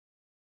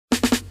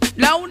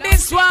Now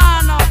this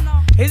one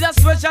is a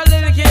special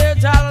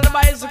dedicated to all the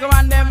bicycle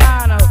man them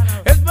man.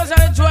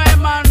 Especially to a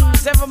man,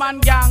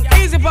 7-man gang,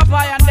 Easy Papa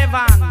and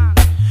Devon.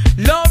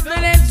 Love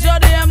the nature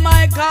there,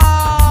 my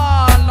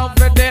car. Love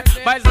the day,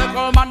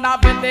 bicycle man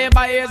have it there,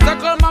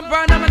 bicycle man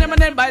burn them in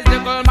the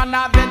bicycle man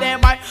have it there,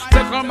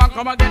 bicycle man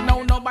come again,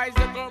 no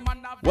bicycle man.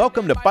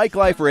 Welcome to Bike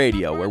Life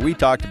Radio, where we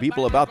talk to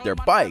people about their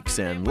bikes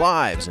and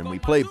lives, and we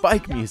play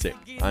bike music.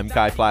 I'm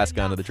Kai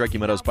Plascon of the Truckee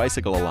Meadows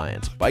Bicycle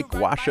Alliance,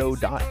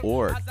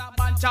 bikewasho.org.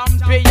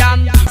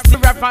 Champion, the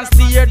reference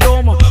to your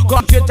dome,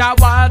 computer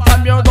wild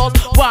time your dust,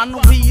 one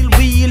wheel,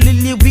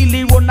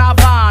 wheelie, run a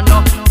van,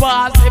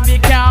 pass if you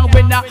can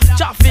win a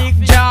traffic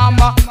jam,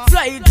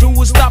 fly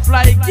through stop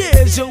like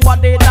this, you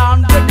what they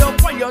done, when you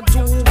for your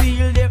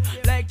two-wheel,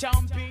 like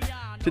champion.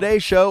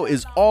 Today's show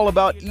is all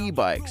about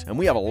e-bikes, and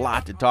we have a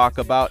lot to talk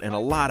about and a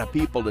lot of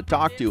people to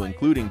talk to,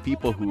 including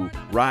people who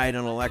ride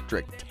an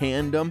electric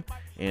tandem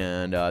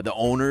and the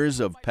owners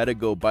of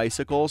Pedigo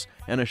bicycles,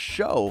 and a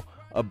show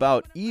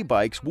about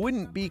e-bikes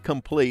wouldn't be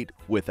complete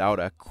without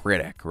a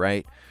critic,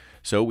 right?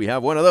 So we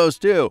have one of those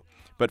too.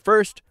 But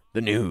first, the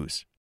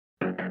news.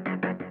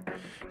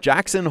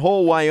 Jackson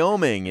Hole,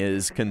 Wyoming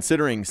is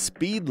considering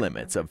speed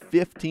limits of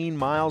 15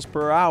 miles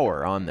per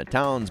hour on the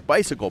town's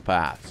bicycle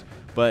paths.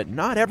 But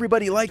not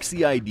everybody likes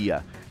the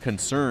idea.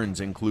 Concerns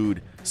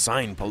include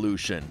sign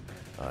pollution,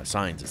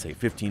 signs that say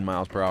 15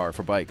 miles per hour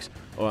for bikes,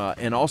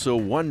 and also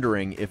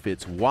wondering if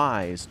it's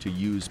wise to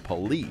use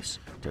police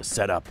to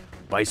set up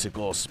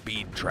bicycle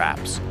speed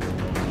traps.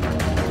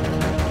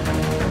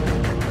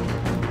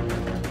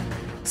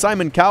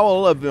 Simon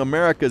Cowell of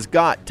America's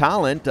Got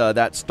Talent,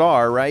 that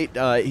star, right?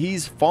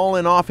 He's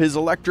fallen off his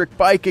electric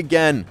bike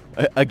again,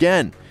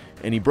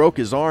 and he broke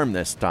his arm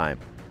this time.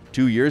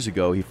 2 years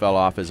ago, he fell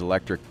off his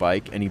electric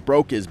bike and he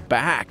broke his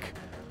back.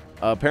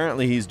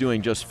 Apparently, he's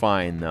doing just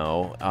fine,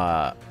 though,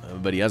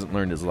 but he hasn't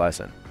learned his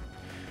lesson.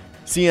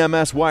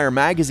 CMS Wire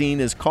Magazine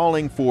is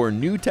calling for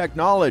new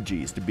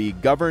technologies to be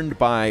governed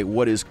by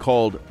what is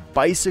called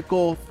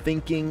bicycle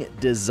thinking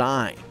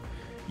design.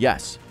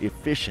 Yes,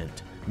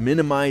 efficient,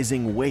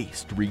 minimizing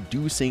waste,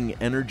 reducing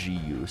energy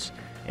use,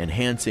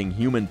 enhancing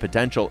human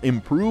potential,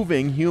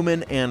 improving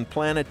human and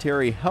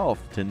planetary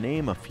health, to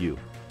name a few.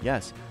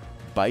 Yes,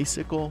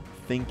 bicycle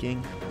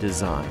thinking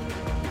design.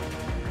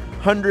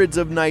 Hundreds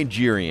of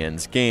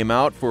Nigerians came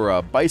out for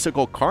a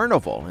bicycle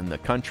carnival in the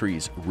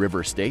country's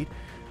river state.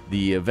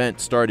 The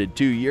event started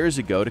 2 years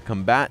ago to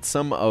combat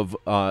some of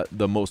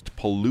the most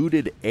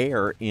polluted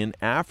air in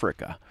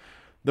Africa.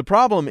 The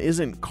problem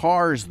isn't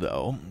cars,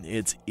 though.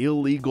 It's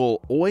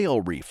illegal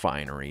oil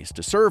refineries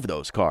to serve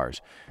those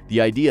cars.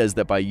 The idea is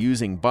that by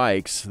using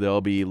bikes,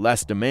 there'll be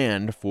less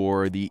demand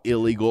for the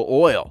illegal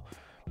oil.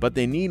 But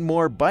they need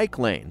more bike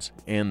lanes,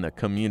 and the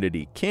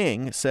community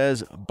king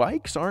says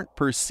bikes aren't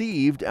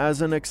perceived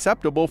as an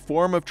acceptable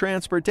form of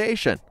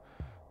transportation.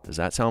 Does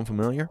that sound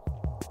familiar?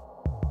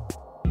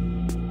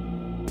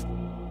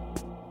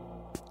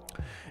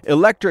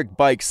 Electric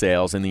bike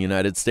sales in the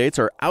United States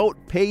are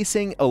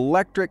outpacing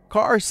electric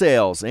car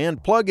sales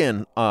and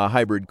plug-in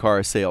hybrid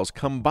car sales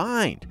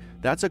combined.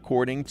 That's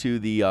according to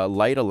the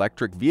Light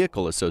Electric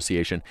Vehicle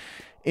Association.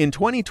 In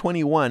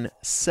 2021,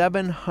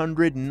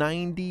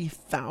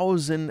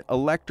 790,000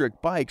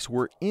 electric bikes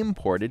were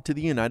imported to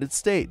the United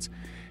States.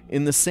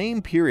 In the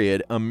same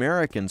period,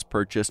 Americans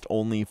purchased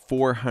only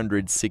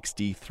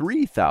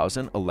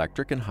 463,000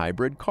 electric and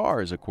hybrid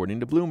cars, according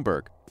to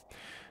Bloomberg.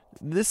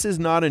 This is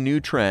not a new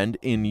trend.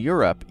 In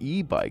Europe,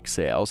 e-bike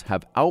sales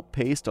have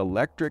outpaced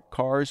electric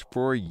cars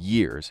for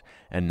years,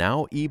 and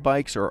now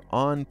e-bikes are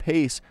on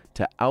pace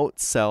to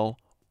outsell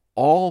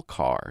all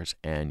cars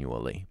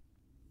annually.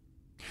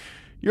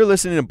 You're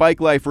listening to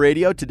Bike Life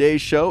Radio. Today's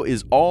show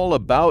is all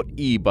about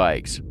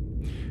e-bikes.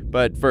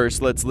 But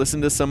first, let's listen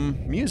to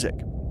some music.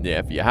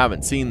 If you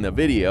haven't seen the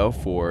video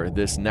for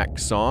this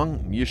next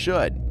song, you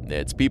should.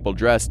 It's people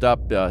dressed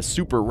up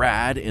super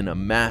rad in a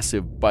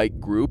massive bike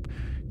group,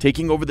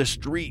 taking over the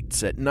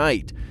streets at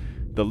night.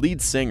 The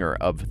lead singer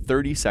of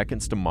 30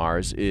 Seconds to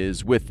Mars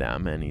is with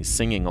them, and he's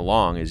singing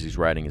along as he's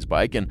riding his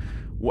bike. And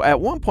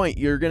at one point,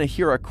 you're going to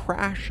hear a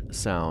crash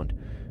sound.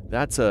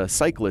 That's a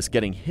cyclist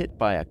getting hit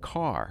by a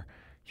car.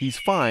 He's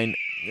fine,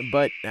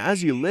 but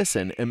as you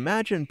listen,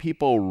 imagine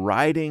people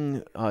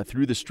riding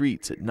through the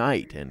streets at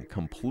night and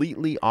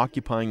completely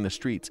occupying the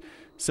streets,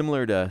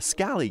 similar to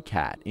Scally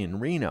Cat in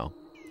Reno.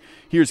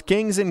 Here's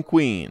Kings and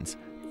Queens,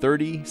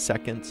 30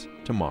 Seconds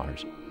to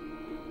Mars.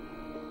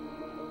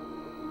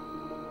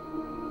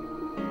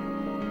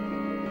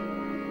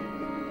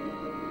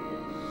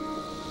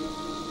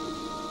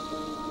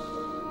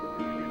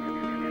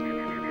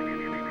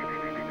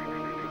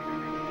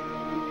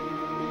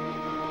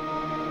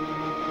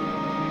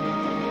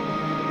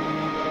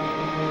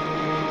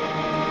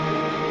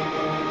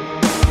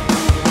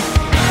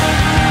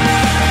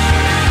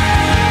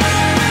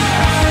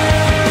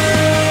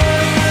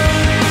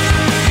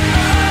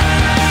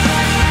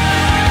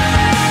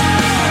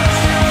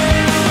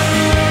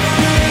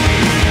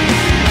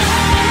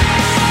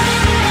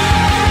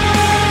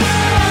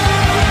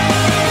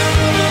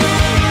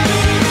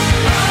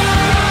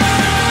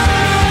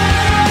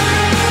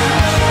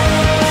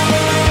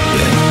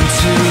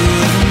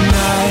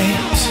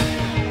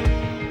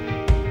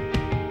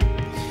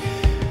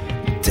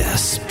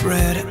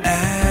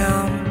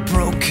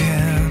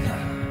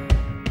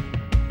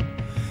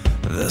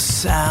 The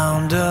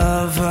sound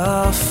of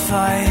a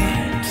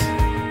fight.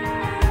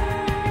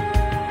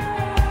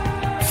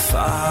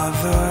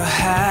 Father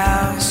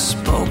has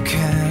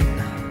spoken.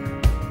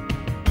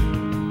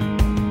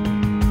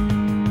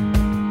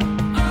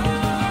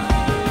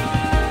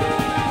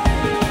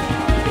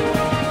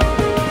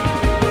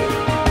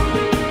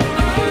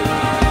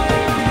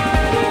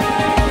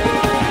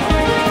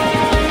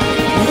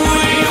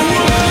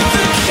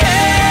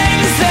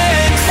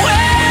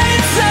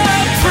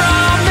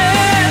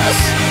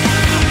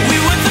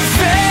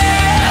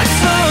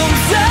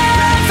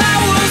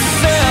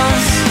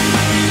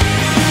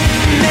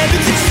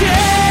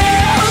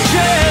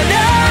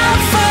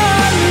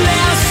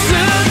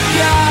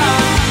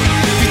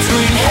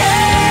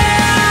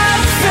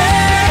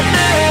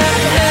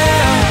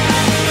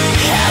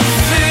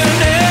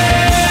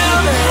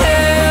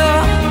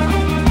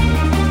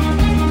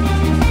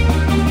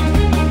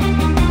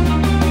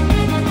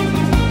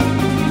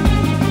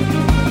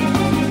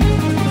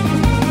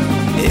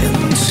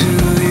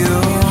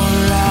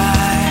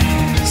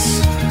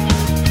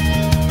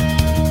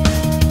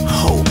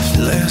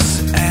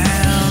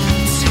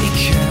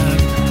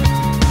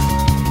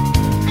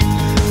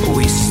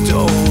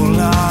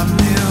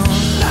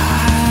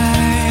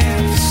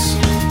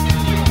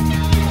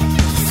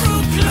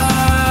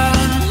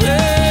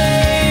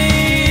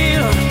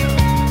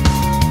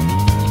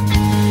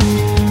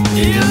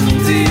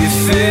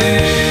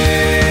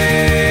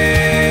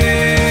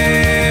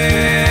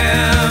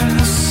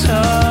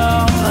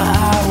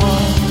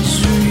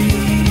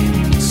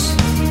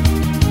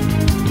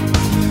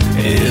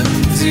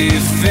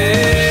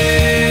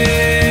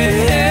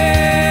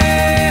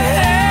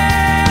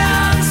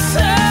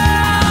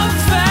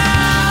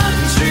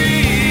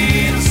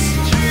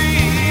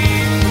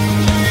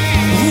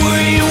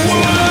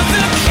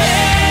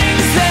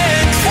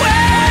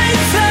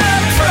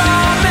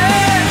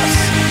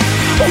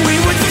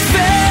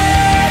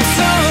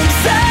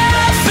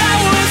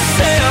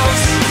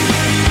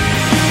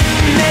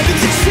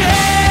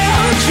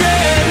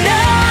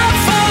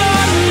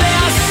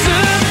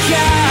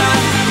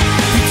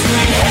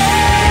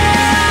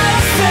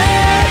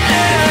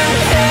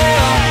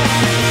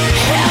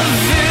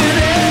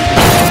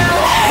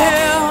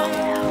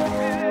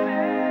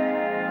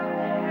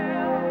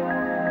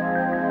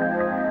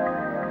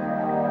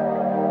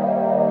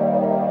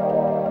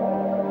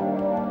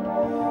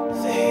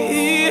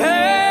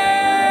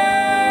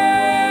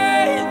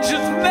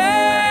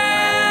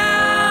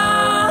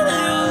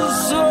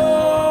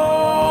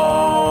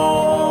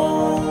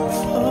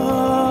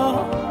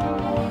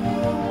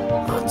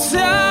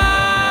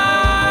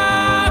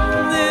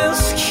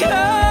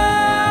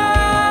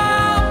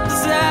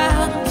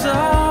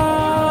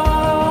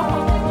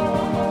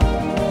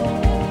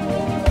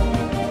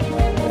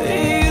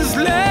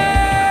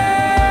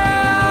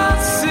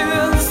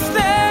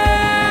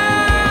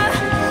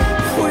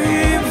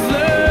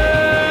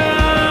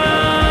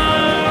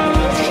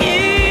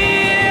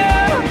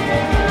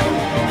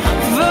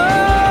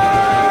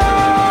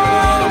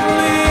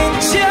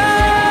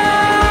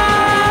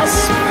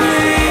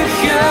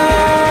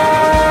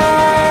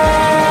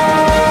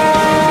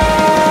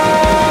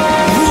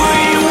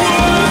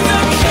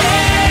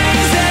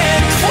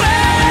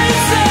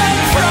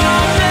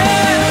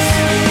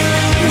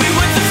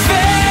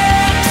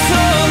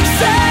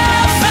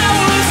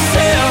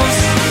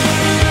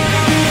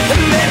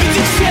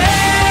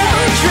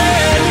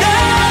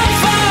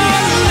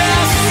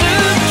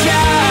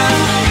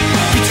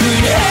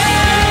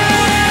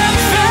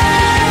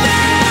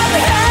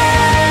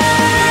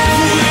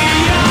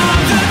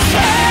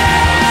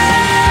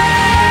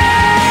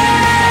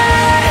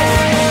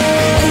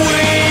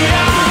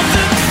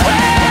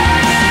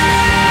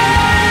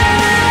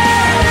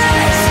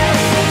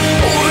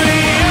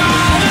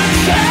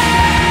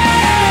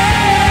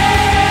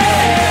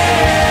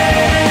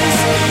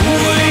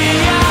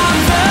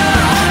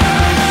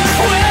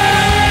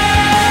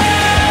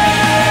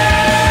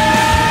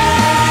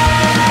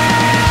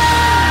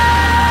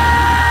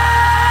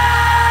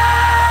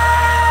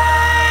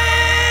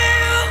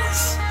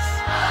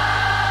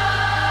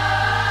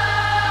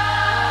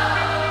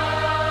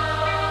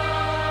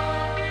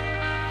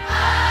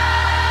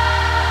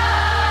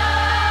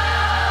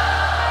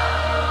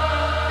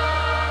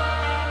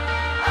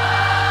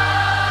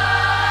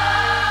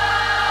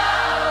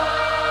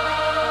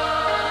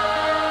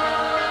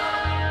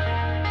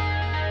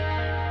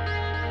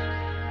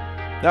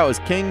 That was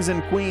Kings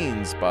and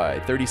Queens by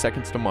 30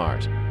 Seconds to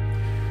Mars.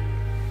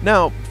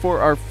 Now, for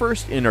our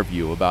first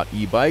interview about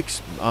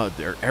e-bikes,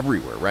 they're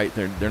everywhere, right?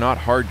 They're not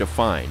hard to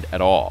find at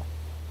all.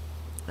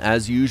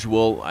 As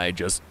usual, I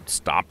just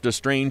stopped a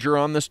stranger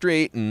on the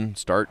street and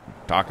start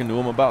talking to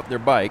him about their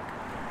bike.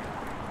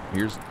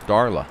 Here's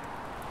Darla.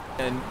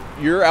 And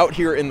you're out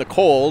here in the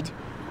cold,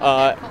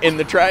 in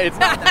the it's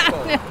not that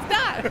cold. It's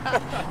not.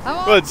 I'm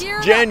all Well, it's geared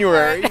up.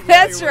 January.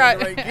 That's You're wearing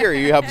right. the right gear.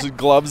 You have some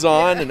gloves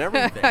on and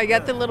everything. I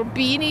got the little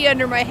beanie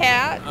under my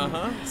hat.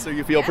 So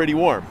you feel pretty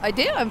warm. I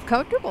do. I'm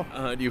comfortable.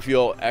 Do you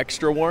feel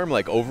extra warm,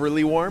 like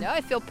overly warm? No,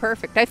 I feel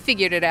perfect. I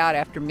figured it out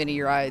after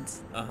many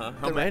rides.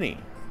 How many?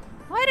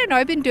 I don't know.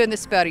 I've been doing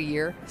this about a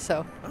year,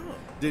 so.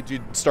 Did you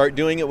start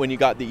doing it when you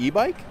got the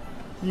e-bike?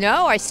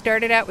 No, I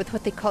started out with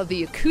what they call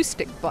the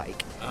acoustic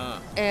bike.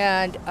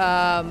 And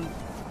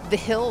the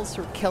hills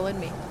were killing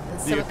me.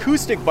 And some The of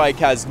acoustic bike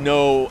has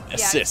no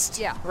assist.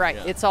 Yeah, right.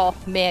 Yeah. It's all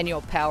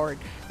manual powered.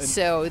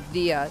 So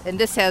and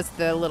this has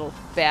the little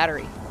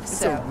battery.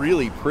 It's a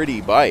really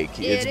pretty bike.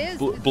 It It's is. It's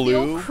the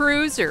blue. old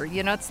Cruiser.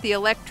 It's the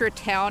Electra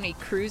Townie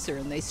Cruiser,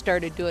 and they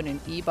started doing an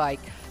e-bike.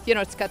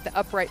 It's got the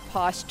upright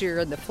posture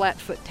and the flat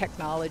foot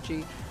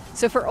technology.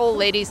 So for old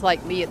ladies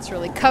like me, it's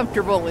really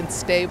comfortable and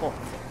stable.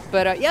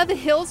 But the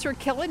hills were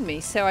killing me,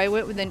 so I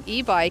went with an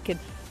e-bike, and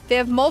they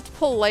have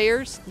multiple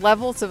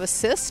levels of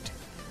assist,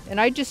 and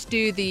I just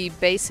do the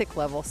basic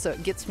level, so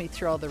it gets me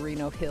through all the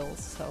Reno hills,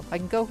 so I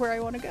can go where I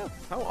want to go.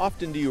 How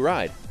often do you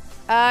ride?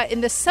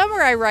 In the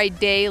summer, I ride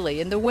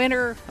daily. In the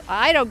winter,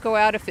 I don't go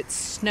out if it's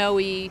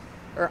snowy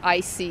or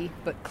icy,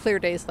 but clear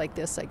days like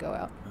this, I go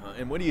out.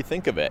 And what do you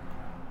think of it?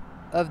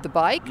 Of the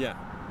bike? Yeah.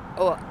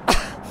 Oh,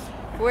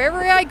 wherever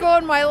I go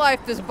in my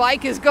life, this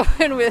bike is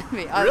going with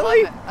me.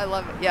 Really? I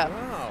love it, yeah.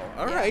 Wow.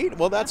 All right.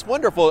 Well, that's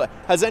wonderful.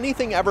 Has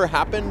anything ever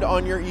happened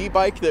on your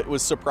e-bike that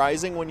was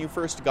surprising when you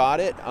first got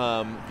it?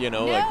 No,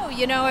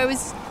 I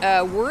was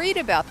worried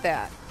about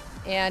that.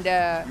 And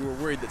you were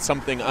worried that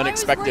something I was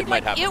unexpected worried,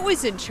 might like, happen. It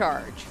was in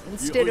charge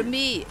instead of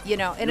me, and You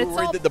it's were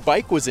worried all that the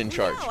bike was in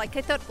charge. Yeah, like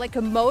I thought like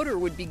a motor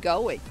would be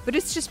going, but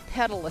it's just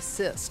pedal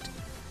assist.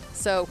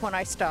 So when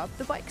I stop,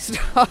 the bike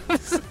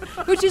stops,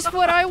 which is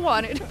what I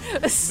wanted.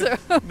 So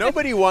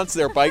Nobody wants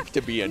their bike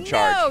to be in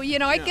charge.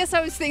 No, I guess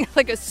I was thinking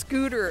like a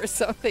scooter or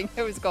something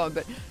that was going,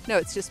 but no,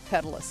 it's just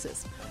pedal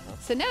assist.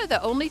 So no,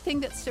 the only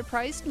thing that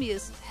surprised me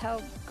is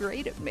how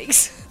great it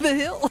makes the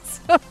hills.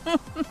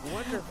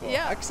 Wonderful.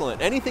 Yeah.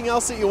 Excellent. Anything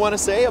else that you want to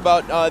say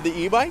about the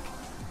e-bike?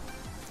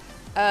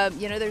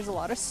 There's a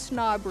lot of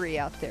snobbery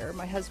out there.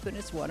 My husband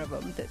is one of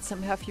them, that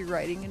somehow if you're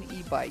riding an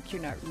e-bike,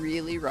 you're not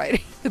really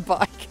riding the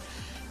bike.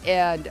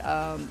 And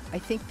I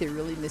think they're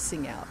really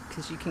missing out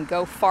because you can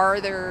go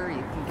farther,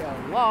 you can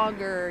go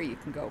longer, you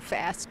can go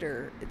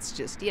faster. It's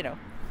just, Yeah.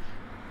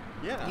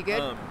 You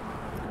good?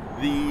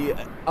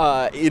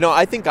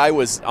 I think I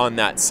was on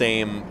that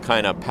same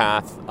kind of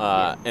path,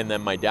 and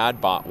then my dad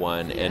bought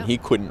one, and he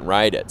couldn't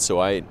ride it, so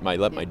I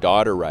let my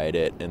daughter ride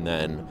it, and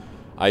then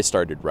I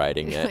started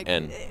riding it,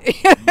 and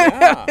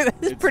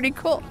it's pretty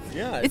cool.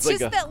 Yeah, it's like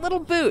just that little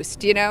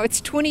boost,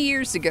 It's 20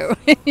 years ago,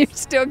 and you're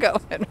still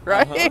going,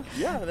 right?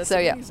 Yeah, that's so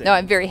amazing. no,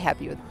 I'm very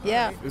happy with it.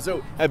 Yeah.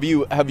 So have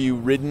you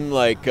ridden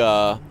like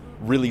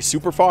really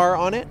super far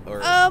on it?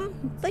 Or?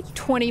 Like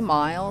 20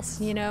 miles,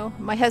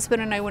 My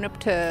husband and I went up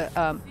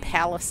to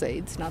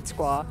Palisades, not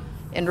Squaw,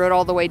 and rode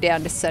all the way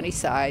down to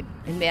Sunnyside.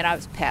 And man, I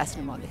was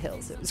passing him on the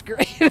hills. It was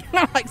great.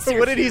 I'm like, So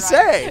what did he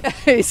seriously,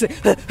 say? He said,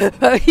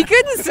 he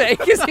couldn't say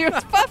because he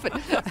was puffing.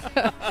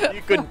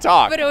 You couldn't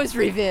talk. But it was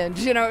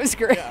revenge, it was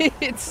great.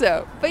 Yeah.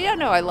 So, but yeah,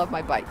 no, I love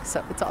my bike,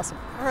 so it's awesome.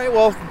 All right,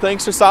 well,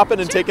 thanks for stopping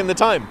and taking the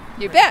time.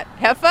 You bet.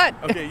 Have fun.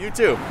 Okay, you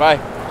too. Bye.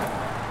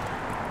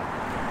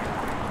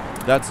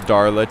 That's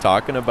Darla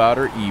talking about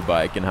her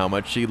e-bike and how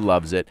much she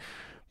loves it.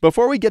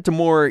 Before we get to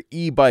more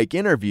e-bike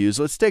interviews,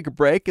 let's take a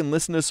break and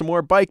listen to some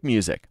more bike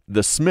music.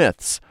 The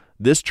Smiths.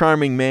 This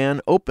charming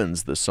man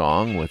opens the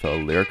song with a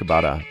lyric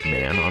about a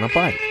man on a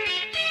bike.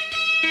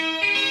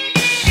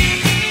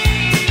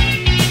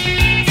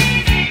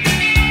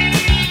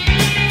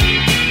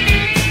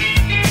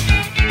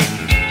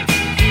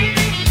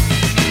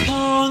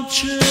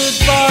 Punctured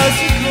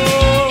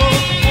bicycle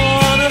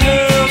on a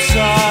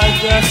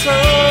hillside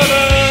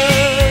desolate.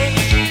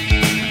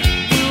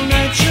 Will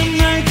nature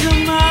make a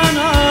man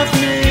of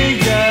me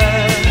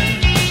yet?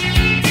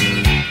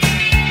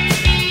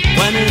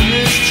 When in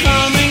this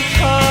charming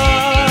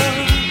car,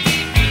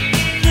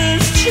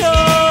 this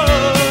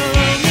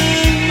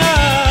charming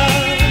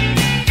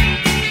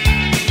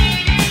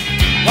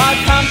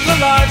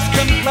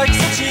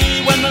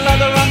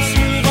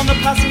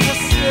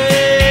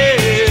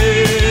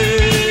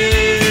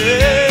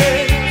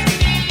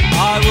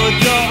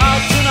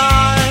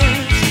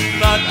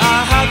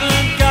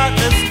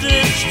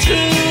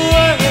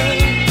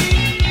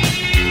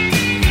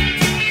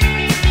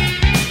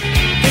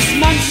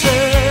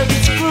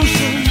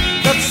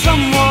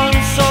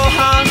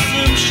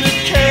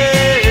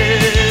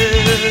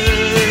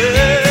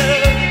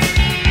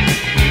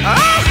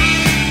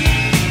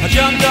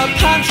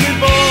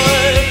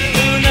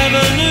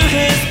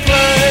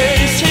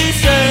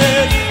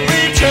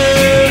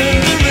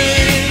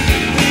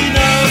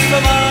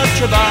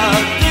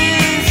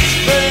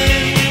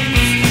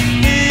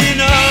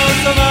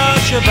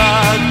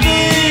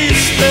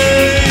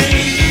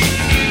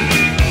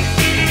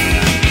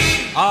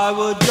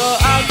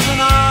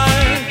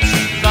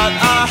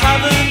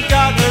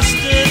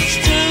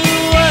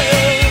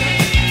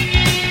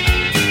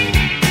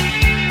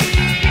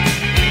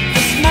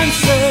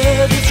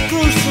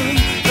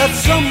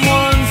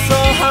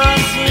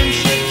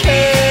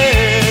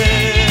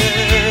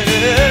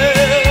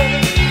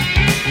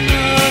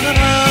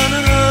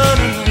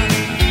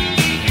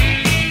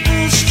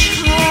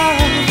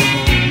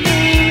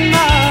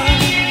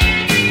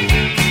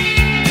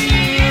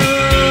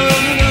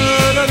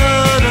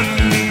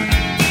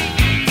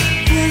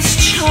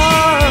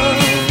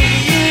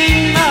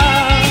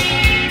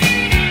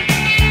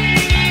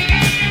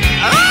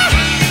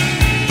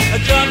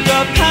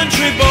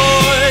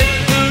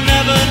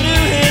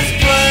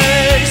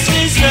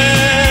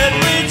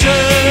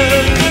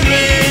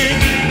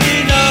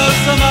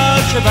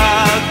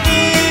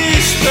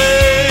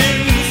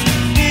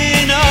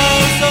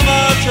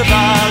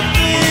about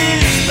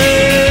these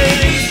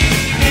things.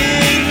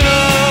 He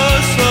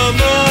knows so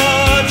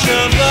much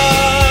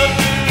about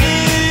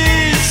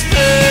these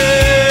things.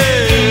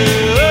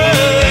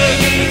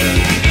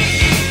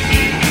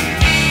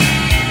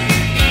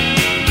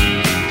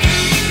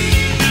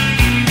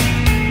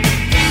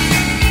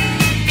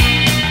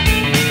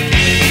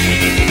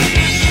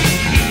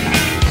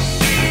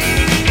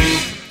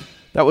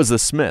 That was the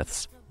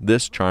Smiths,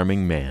 This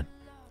Charming Man.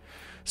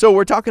 So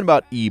we're talking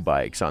about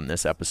e-bikes on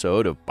this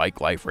episode of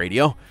Bike Life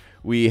Radio.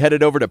 We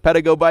headed over to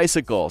Pedego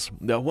Bicycles.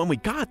 Now, when we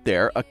got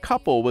there, a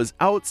couple was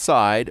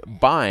outside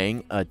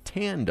buying a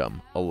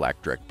tandem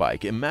electric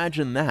bike.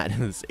 Imagine that,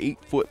 this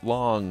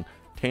 8-foot-long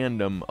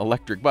tandem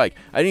electric bike.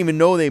 I didn't even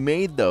know they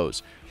made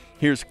those.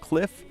 Here's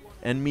Cliff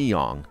and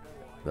Myong,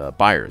 the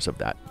buyers of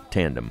that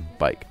tandem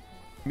bike.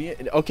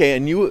 Okay,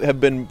 and you have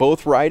been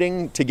both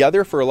riding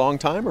together for a long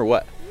time, or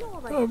what?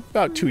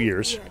 About 2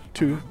 years.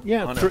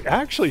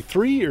 Actually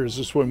 3 years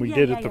is when we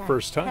did it the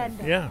first time.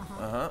 Tandem. Yeah,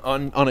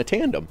 On a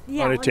tandem.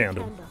 Yeah, on a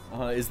tandem.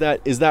 Is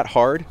that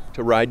hard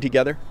to ride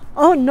together?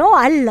 Oh no,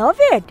 I love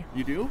it.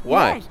 You do?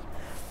 Why? Yes.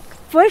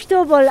 First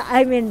of all,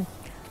 I mean,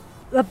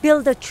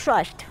 build a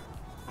trust.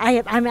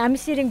 I'm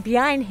sitting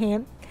behind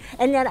him,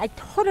 and then I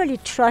totally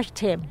trust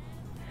him.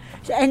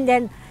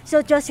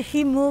 So just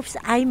he moves,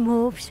 I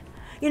moves.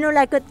 You know,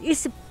 like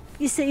it's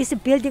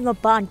building a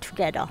bond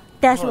together.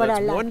 That's what I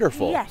like. That's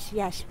wonderful.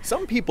 Yes.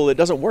 Some people, it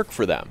doesn't work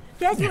for them.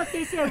 That's what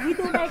they say,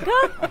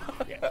 widowmaker.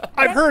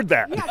 I've heard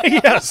that.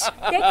 Yes.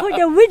 They call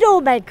the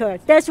widowmaker.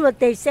 That's what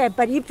they say.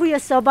 But if you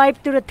survive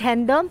through the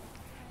tandem,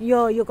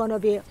 you're gonna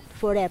be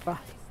forever.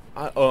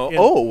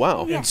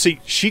 Wow. And see,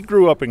 she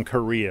grew up in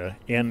Korea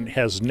and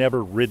has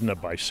never ridden a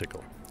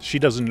bicycle. She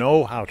doesn't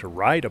know how to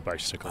ride a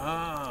bicycle.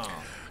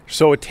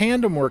 So a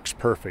tandem works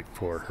perfect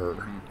for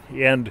her.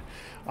 And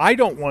I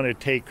don't want to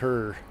take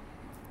her.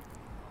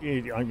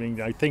 I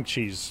mean, I think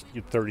she's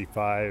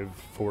 35,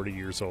 40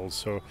 years old.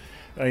 So,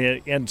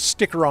 and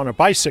stick her on a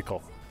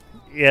bicycle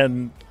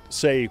and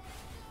say,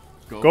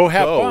 go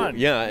have fun.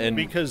 Yeah, and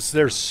because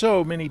there's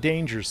so many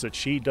dangers that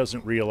she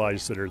doesn't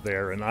realize that are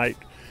there. And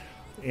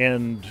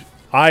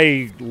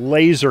I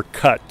laser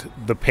cut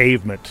the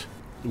pavement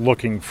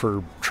looking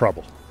for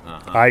trouble.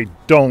 I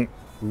don't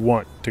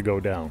want to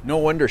go down. no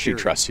wonder she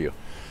trusts you.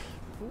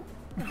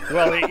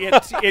 Well,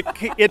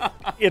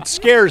 it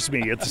scares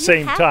me at the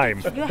same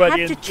time. You but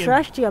have to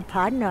trust your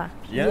partner.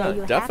 Yeah,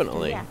 you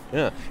definitely. Have to,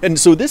 yeah. And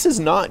so this is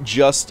not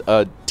just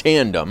a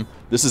tandem.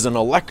 This is an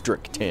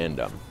electric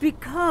tandem.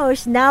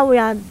 Because now we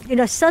are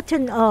in a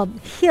certain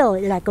hill,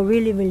 like a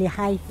really, really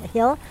high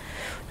hill.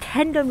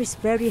 Tandem is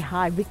very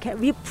hard.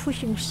 We're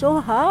pushing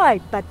so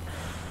hard, but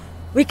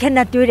we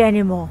cannot do it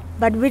anymore.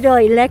 But with the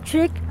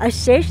electric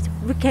assist,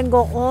 we can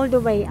go all the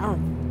way up.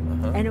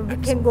 And we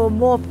can go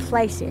more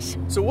places.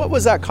 So what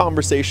was that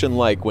conversation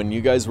like when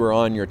you guys were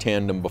on your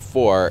tandem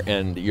before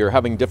and you're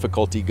having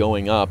difficulty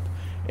going up?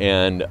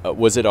 And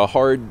was it a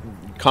hard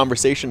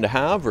conversation to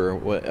have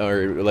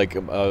or like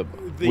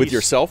with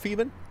yourself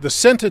even? The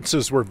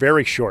sentences were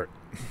very short.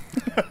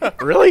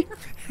 Really?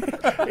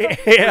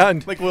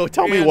 And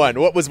tell me one.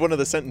 What was one of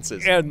the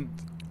sentences? And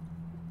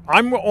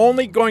I'm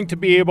only going to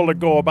be able to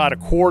go about a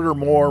quarter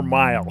more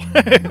mile.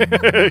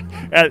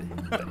 and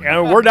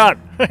we're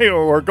done.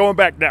 We're going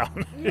back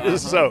down.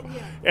 So,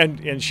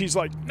 and she's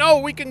like, no,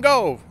 we can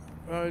go.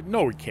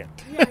 No, we can't.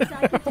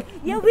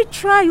 Yeah, we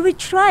try.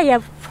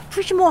 I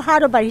push more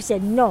harder, but he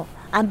said, no,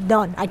 I'm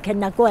done. I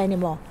cannot go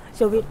anymore.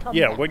 So we talk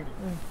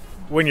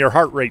when your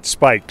heart rate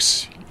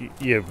spikes,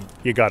 you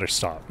got to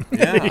stop.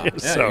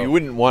 So you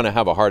wouldn't want to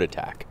have a heart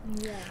attack.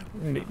 Yeah.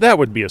 That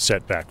would be a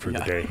setback for the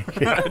day.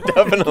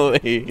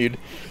 Definitely.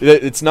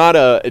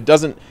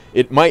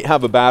 It might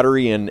have a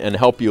battery and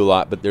help you a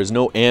lot, but there's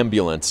no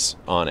ambulance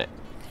on it.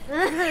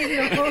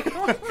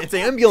 It's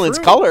ambulance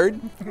colored,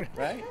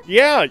 right?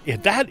 Yeah,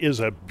 that is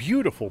a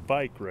beautiful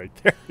bike right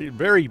there.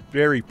 Very,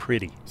 very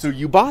pretty. So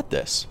you bought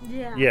this?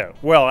 Yeah.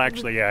 Well,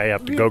 actually, I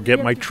have to go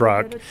get my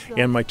truck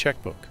and my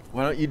checkbook.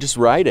 Why don't you just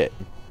ride it?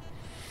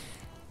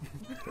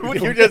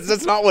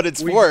 That's not what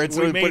it's for.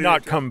 We may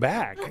not come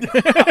back.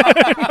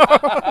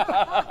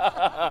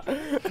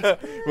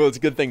 Well, it's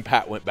a good thing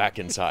Pat went back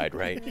inside,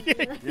 right?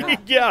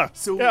 Yeah.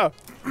 So,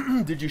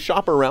 did you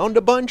shop around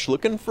a bunch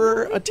looking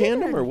for a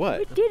tandem or what?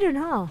 We didn't,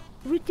 huh?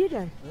 We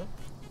didn't.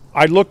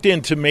 I looked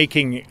into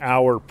making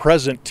our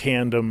present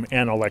tandem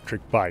an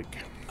electric bike.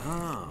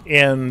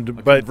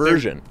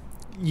 Conversion.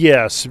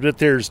 Yes, but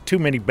there's too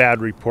many bad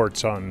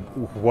reports on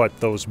what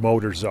those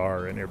motors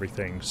are and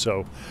everything.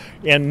 So,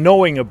 and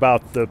knowing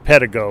about the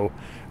Pedego,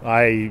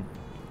 I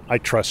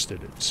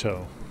trusted it.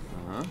 So,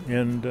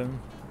 and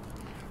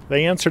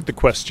they answered the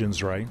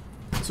questions right.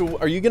 So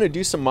are you going to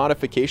do some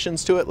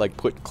modifications to it, like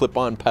put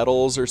clip-on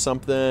pedals or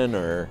something,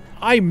 or?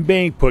 I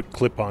may put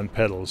clip-on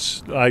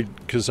pedals,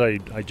 because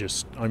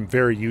I'm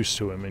very used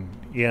to them,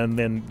 and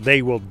then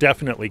they will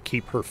definitely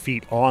keep her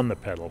feet on the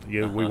pedal.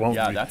 We won't.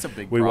 Yeah, that's a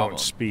big we problem.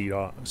 won't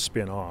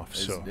spin off.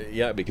 So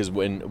Yeah, because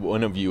when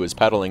one of you is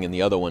pedaling and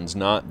the other one's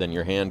not, then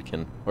your hand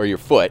can, or your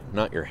foot,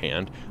 not your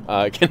hand,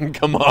 can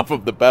come off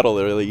of the pedal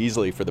really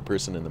easily for the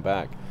person in the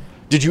back.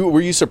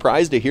 Were you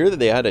surprised to hear that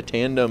they had a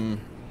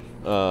tandem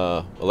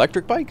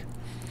electric bike?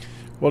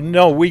 Well,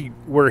 no, we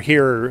were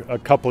here a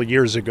couple of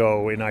years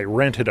ago, and I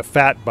rented a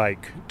fat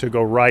bike to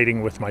go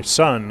riding with my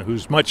son,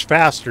 who's much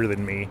faster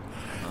than me,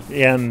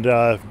 and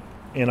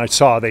I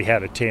saw they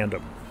had a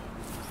tandem,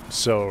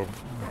 so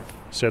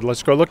I said,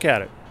 let's go look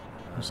at it.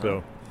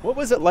 So, what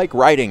was it like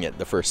riding it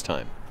the first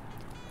time?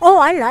 Oh,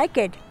 I like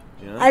it.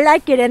 Yeah? I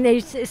like it, and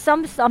there's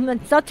some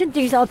certain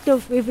things I'll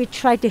do if we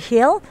try to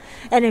hill,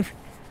 and if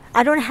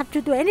I don't have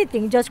to do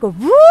anything, just go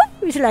whoop.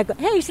 It's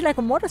like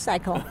a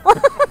motorcycle.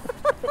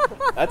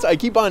 I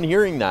keep on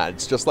hearing that.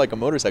 It's just like a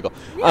motorcycle.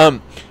 Yeah.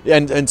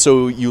 And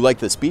so you like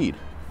the speed?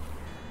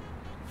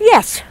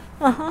 Yes.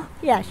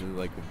 Yes.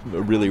 Like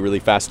really, really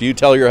fast. Do you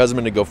tell your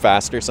husband to go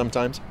faster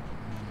sometimes?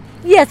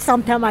 Yes,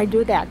 sometimes I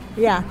do that.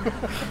 Yeah.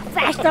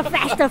 Faster,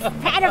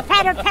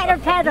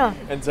 pedal.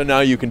 And so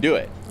now you can do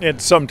it.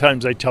 and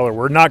sometimes I tell her,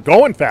 we're not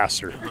going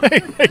faster.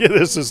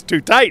 This is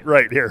too tight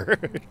right here.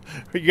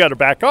 You got to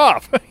back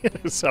off.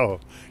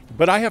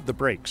 But I have the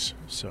brakes,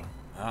 so.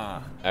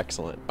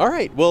 Excellent. All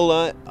right.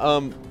 Well,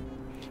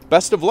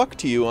 best of luck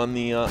to you on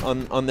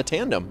the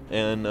tandem,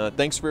 and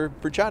thanks for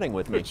chatting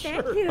with me.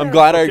 Thank you. I'm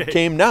glad I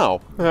came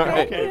now. All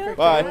right. Okay.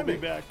 Bye. We'll be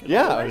back.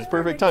 Yeah, it was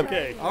perfect time.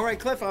 Okay. All right,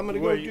 Cliff, I'm going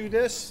to go do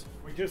this.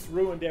 We just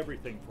ruined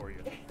everything for you.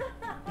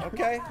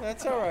 Okay,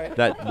 that's all right.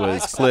 That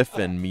was Cliff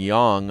and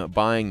Myong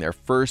buying their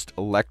first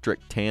electric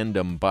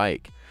tandem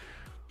bike.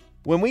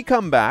 When we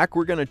come back,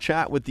 we're going to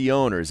chat with the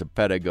owners of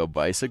Pedego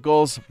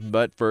Bicycles,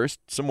 but first,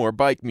 some more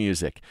bike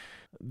music.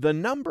 The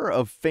number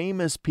of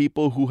famous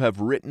people who have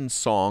written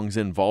songs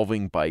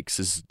involving bikes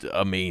is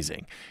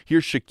amazing.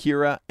 Here's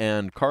Shakira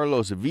and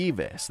Carlos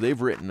Vives.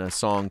 They've written a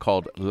song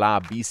called La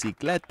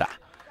Bicicleta.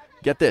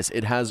 Get this,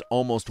 it has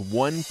almost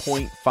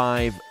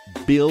 1.5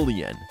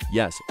 billion,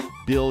 yes,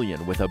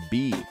 billion with a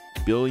B,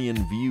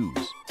 billion views.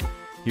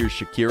 Here's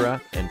Shakira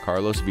and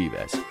Carlos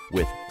Vives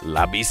with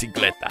La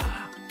Bicicleta.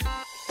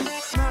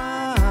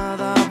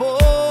 Nada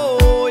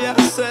voy a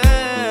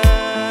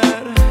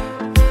hacer,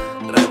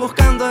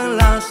 rebuscando en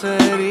las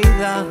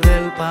heridas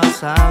del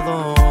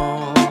pasado.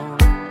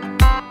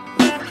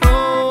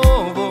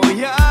 No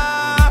voy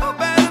a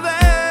perder,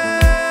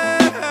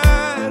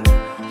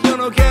 yo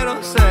no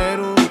quiero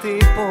ser un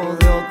tipo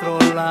de otro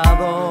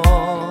lado.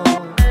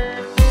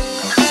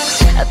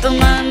 A tu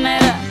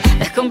manera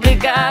es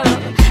complicado,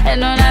 en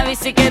una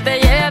bici que te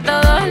lleve a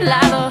todos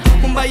lados.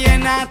 Un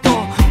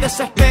vallenato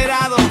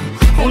desesperado,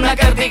 una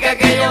cartica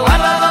que yo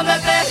guardo donde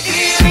te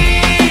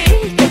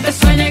escribí, que te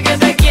sueño y que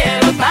te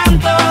quiero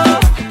tanto,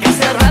 que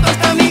hace rato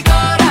está mi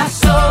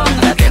corazón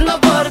latiendo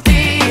por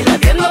ti, la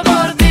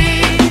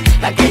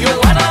que yo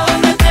guardo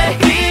donde te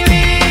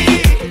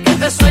escribí, que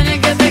te sueño y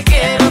que te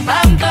quiero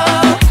tanto,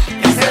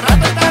 que hace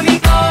rato está mi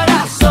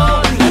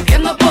corazón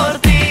latiendo por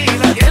ti.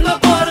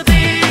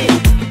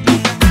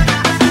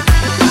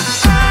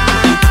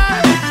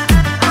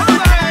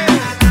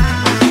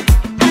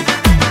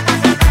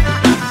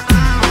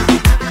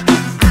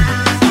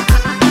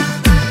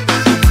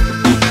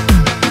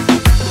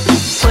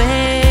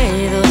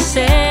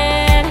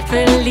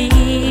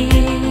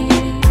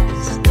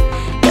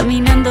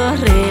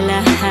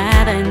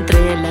 Relajada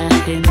entre la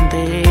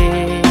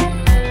gente,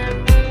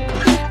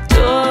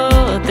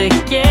 yo te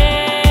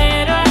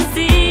quiero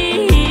así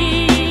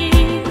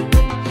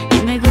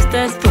y me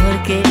gustas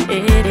porque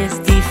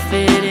eres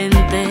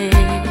diferente.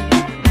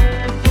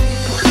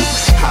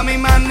 A mi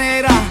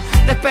manera,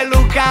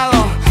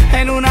 despelucado,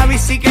 en una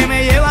bici que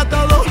me lleva a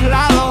todos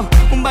lados.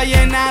 Un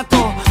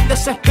vallenato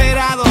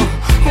desesperado,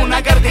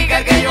 una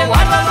cartica que yo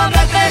guardo donde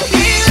te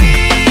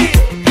escribí,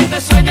 que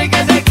te sueño y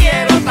que te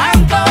quiero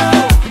tanto,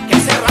 que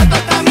hace rato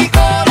está mi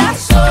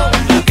corazón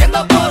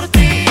latiendo por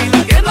ti,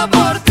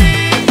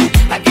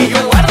 la que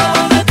yo guardo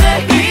donde te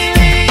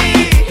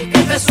escribí, que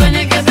te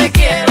sueño y que te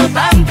quiero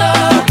tanto,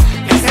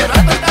 que hace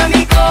rato está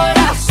mi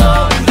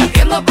corazón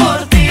latiendo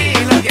por ti.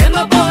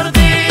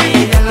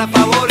 Ella es la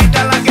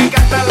favorita, la que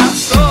canta la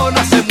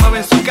zona, se mueve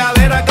en su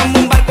cadera como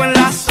un barco en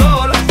las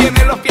olas,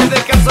 tiene los pies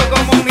descalzos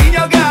como un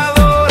niño que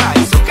adora,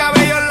 y sus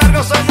cabellos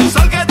largos son un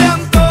sol que te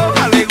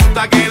antoja. Le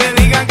gusta que le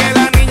digan que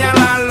la niña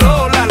la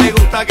Lola, le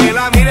gusta que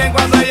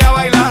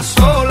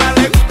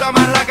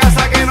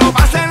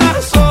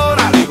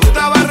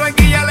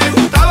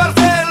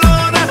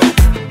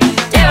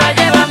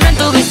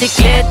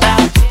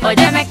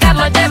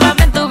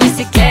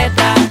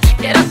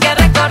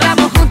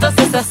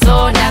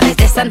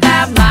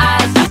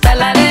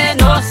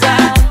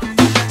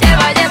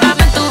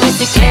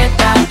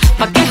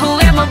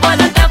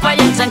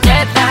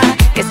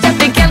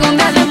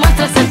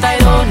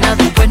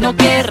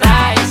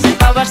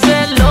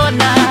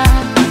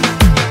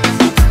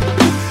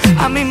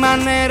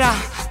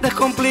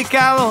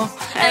desesperado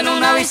en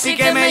una bici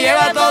que me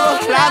lleva a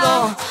todos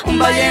lados. Un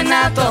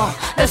vallenato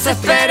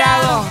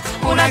desesperado,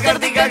 una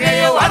cartica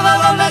que yo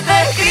guardo donde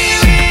te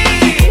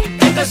escribí.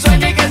 Que te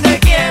sueño y que te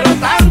quiero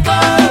tanto,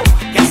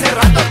 que hace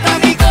rato está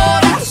mi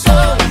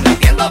corazón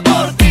latiendo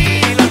por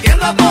ti,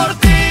 latiendo por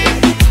ti.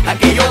 La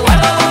que yo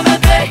guardo donde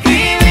te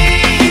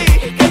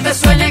escribí. Que te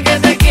sueño y que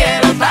te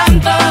quiero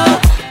tanto,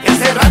 que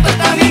hace rato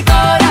está mi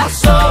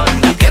corazón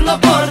latiendo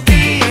por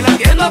ti,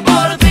 latiendo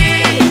por ti.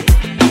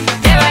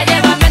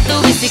 Llévame en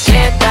tu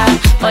bicicleta.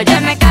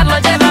 Óyeme,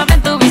 Carlos, llévame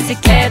en tu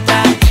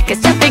bicicleta. Que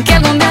si hasta que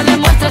algún día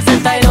demuestras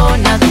el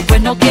Tayrona,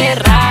 después no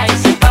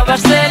querráis ir pa'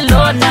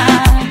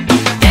 Barcelona.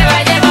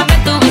 Llévame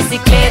en tu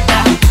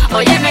bicicleta.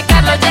 Óyeme,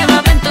 Carlos,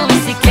 llévame en tu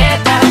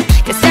bicicleta.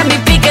 Que si a mi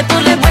pique tú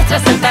le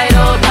muestras el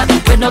Tayrona,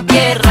 después no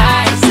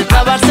querráis ir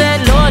pa'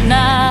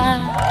 Barcelona.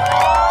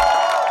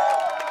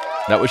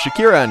 That was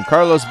Shakira and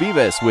Carlos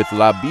Vives with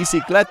La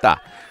Bicicleta.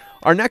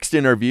 Our next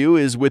interview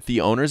is with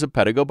the owners of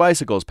Pedego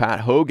Bicycles,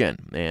 Pat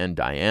Hogan and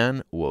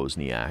Diane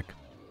Wozniak.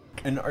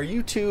 And are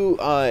you two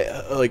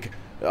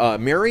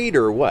married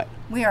or what?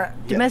 We are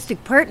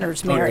domestic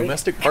partners, Mary. Oh,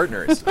 domestic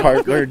partners.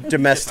 Partner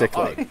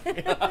domestically.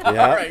 All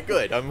right,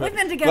 good. I'm We've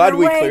been together glad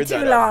we way cleared too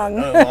that long.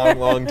 up. A long,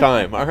 long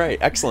time. All right,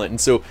 excellent. And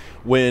so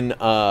when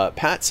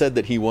Pat said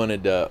that he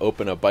wanted to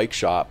open a bike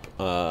shop,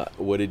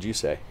 what did you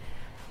say?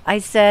 I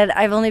said,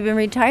 I've only been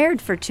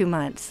retired for 2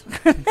 months.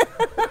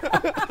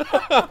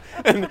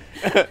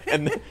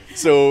 And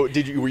so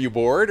were you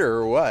bored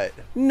or what?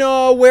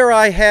 No, where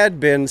I had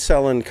been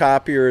selling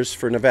copiers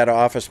for Nevada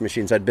Office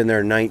Machines, I'd been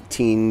there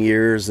 19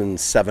 years and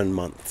 7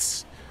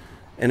 months.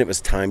 And it was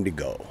time to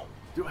go.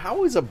 Dude,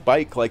 how is a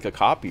bike like a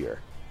copier?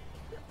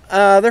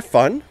 They're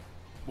fun.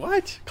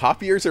 What?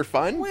 Copiers are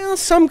fun? Well,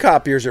 some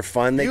copiers are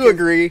fun. You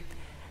agree?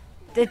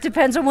 It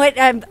depends on what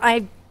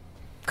I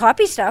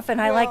copy stuff,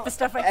 and I like the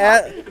stuff I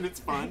copy. And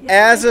it's fun.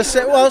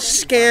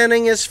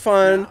 Scanning is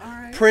fun.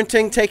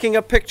 Printing, taking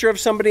a picture of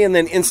somebody and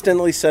then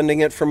instantly sending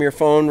it from your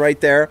phone right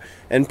there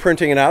and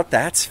printing it out,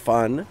 that's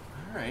fun.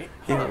 All right.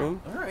 You know?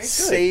 All right, good.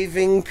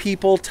 Saving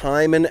people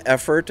time and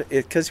effort,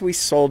 because we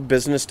sold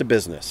business to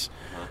business.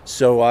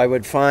 So I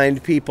would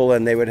find people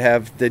and they would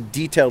have the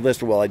detailed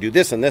list. Well, I do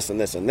this and this and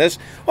this and this.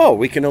 Oh,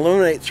 we can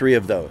eliminate 3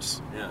 of those.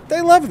 Yeah.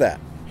 They love that.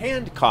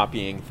 Hand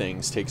copying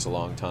things takes a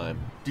long time.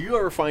 Do you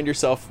ever find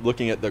yourself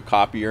looking at the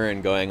copier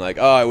and going like,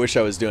 oh, I wish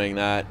I was doing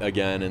that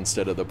again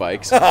instead of the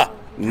bikes?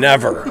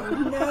 Never.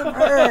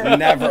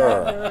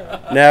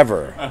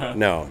 Never.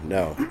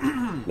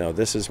 No,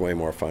 this is way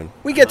more fun.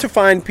 We get to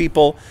find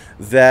people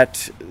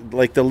that,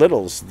 like the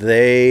Littles,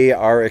 they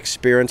are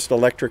experienced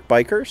electric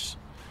bikers.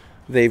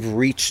 They've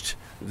reached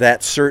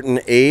that certain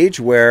age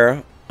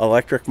where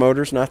electric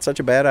motor's not such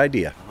a bad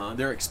idea.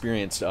 They're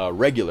experienced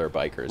regular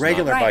bikers.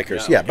 Regular not,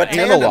 bikers, yeah. But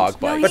analog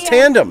bikes.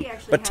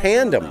 But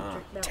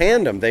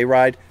tandem, they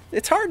ride.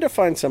 It's hard to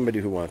find somebody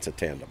who wants a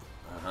tandem.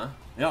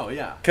 Oh,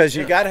 yeah. Because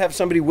you got to have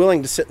somebody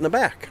willing to sit in the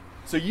back.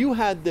 So you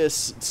had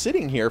this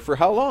sitting here for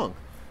how long?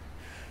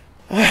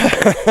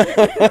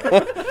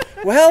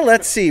 Well,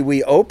 let's see.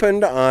 We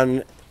opened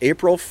on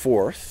April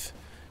 4th,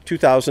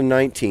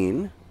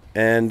 2019,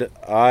 and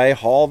I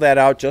haul that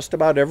out just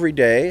about every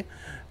day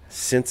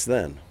since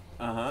then.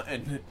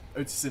 And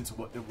since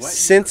what?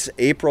 Since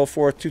April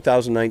 4th,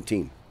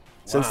 2019.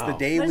 Since the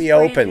day That's we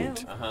brand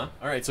opened. new. All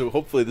right, so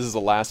hopefully this is the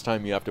last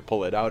time you have to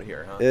pull it out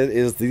here, huh? It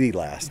is the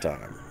last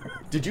time.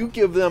 Did you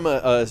give them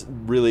a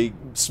really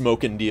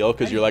smoking deal?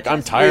 Because you're like,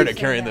 I'm tired of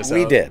carrying this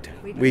We out. did.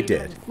 We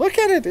did. Look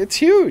at it. It's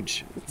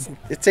huge.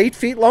 It's 8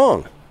 feet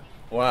long.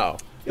 Wow.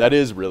 That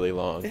is really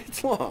long.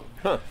 It's long.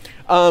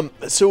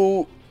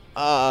 So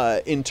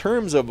in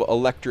terms of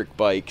electric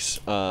bikes,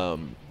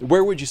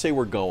 where would you say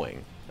we're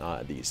going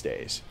these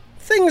days?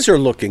 Things are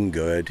looking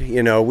good.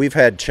 You know, we've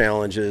had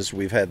challenges.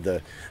 We've had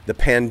the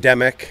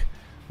pandemic,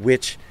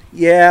 which,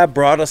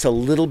 brought us a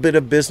little bit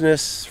of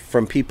business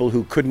from people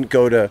who couldn't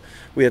go to,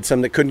 we had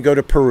some that couldn't go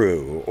to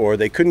Peru, or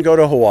they couldn't go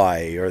to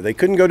Hawaii, or they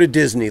couldn't go to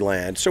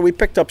Disneyland. So we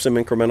picked up some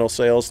incremental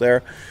sales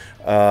there.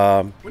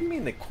 What do you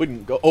mean they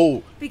couldn't go?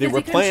 Oh, Because they were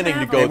they couldn't planning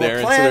to travel. go They there.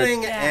 were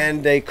planning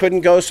and they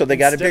couldn't go, so they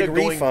got a big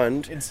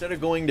refund. Instead of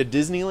going to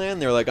Disneyland,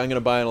 they're like, I'm going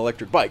to buy an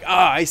electric bike.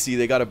 Ah, I see.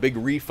 They got a big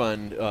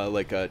refund,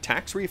 like a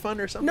tax refund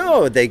or something?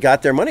 No, they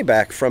got their money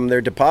back from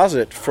their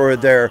deposit for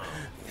their,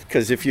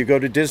 because if you go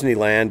to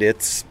Disneyland,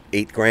 it's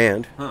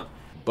 $8,000. Huh.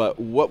 But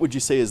what would you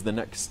say is the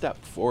next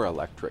step for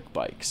electric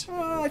bikes?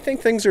 I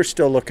think things are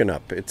still looking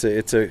up.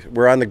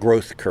 We're on the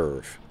growth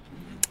curve.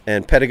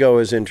 And Pedego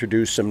has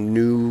introduced some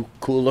new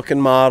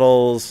cool-looking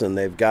models, and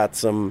they've got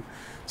some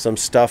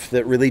stuff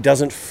that really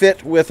doesn't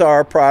fit with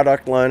our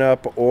product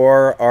lineup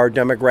or our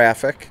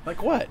demographic.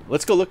 Like what?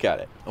 Let's go look at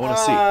it. I want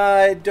to see.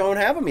 I don't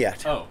have them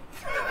yet. Oh.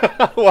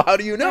 Well, how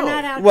do you know?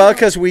 Well,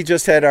 because we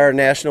just had our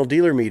national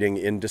dealer meeting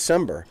in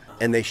December,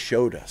 and they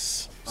showed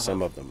us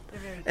some of them.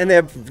 And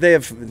they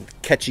have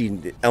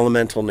catchy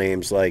elemental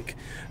names like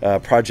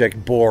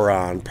Project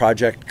Boron,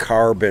 Project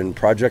Carbon,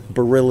 Project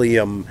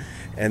Beryllium,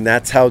 and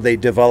that's how they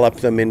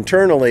developed them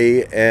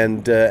internally.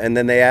 And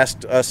then they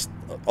asked us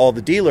all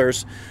the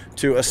dealers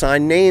to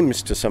assign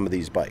names to some of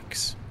these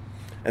bikes.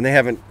 And they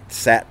haven't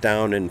sat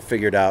down and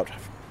figured out.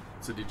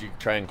 So did you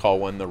try and call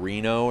one the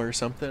Reno or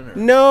something? Or?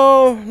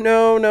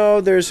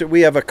 No.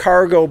 We have a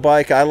cargo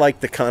bike. I like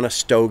the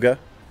Conestoga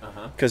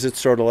because it's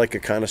sort of like a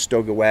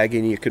Conestoga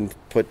wagon. You can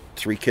put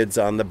 3 kids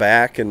on the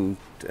back and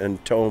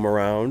tow them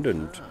around.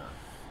 And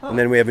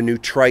then we have a new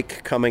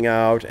trike coming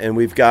out. And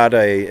we've got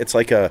it's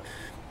like a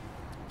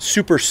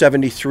Super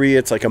 73.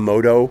 It's like a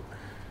moto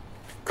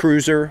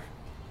cruiser.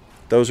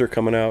 Those are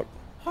coming out.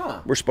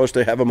 We're supposed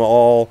to have them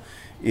all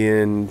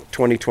in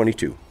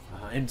 2022.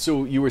 And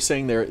so you were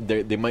saying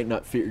they might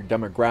not fit your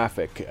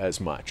demographic as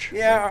much.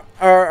 Yeah,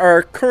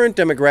 our current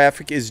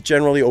demographic is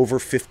generally over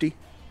 50.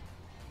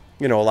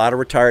 A lot of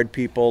retired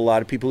people, a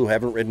lot of people who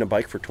haven't ridden a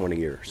bike for 20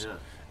 years. Yeah.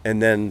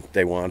 And then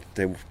they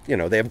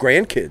have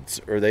grandkids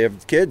or they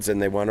have kids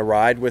and they want to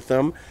ride with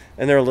them,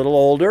 and they're a little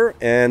older,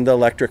 and the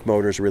electric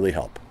motors really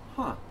help.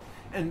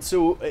 And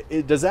so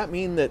does that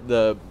mean that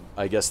the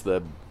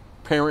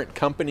parent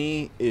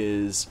company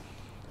is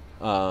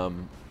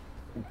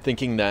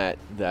thinking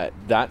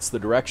that's the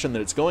direction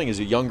that it's going, is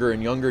a younger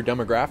and younger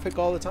demographic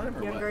all the time?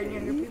 Or younger and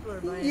younger people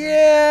are buying.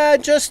 Yeah,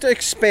 just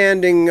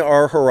expanding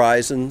our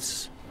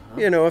horizons.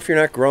 If you're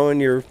not growing,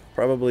 you're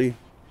probably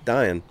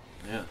dying.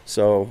 Yeah.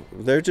 So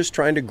they're just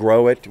trying to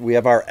grow it. We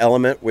have our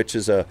Element, which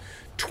is a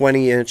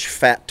 20-inch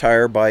fat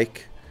tire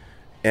bike,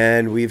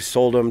 and we've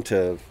sold them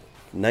to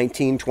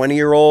 19,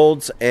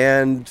 20-year-olds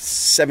and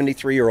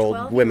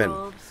 73-year-old women.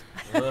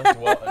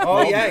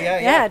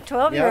 Yeah,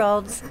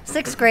 12-year-olds,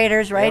 6th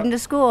graders riding to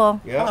school.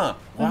 Yeah.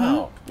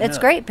 Wow. It's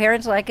great.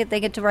 Parents like it. They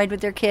get to ride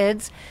with their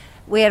kids.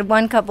 We had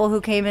one couple who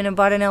came in and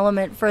bought an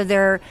Element for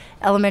their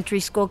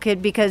elementary school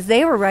kid because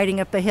they were riding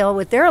up a hill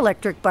with their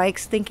electric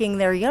bikes thinking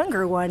their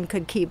younger one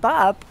could keep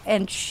up,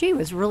 and she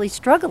was really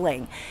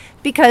struggling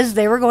because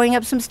they were going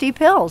up some steep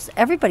hills.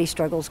 Everybody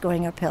struggles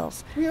going up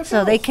hills.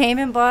 So they came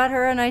and bought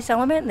her a nice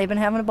Element, and they've been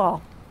having a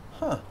ball.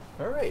 All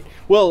right.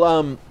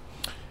 Well,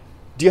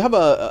 do you have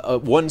a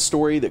one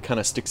story that kind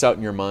of sticks out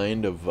in your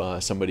mind of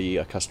a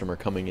customer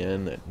coming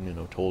in that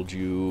told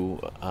you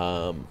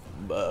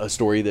a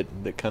story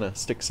that kind of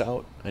sticks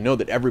out? I know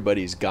that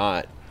everybody's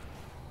got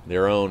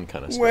their own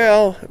kind of story.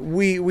 Well,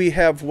 we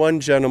have one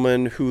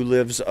gentleman who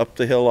lives up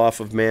the hill off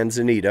of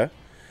Manzanita,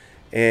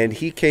 and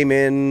he came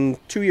in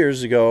 2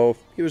 years ago.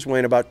 He was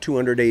weighing about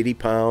 280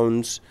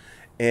 pounds,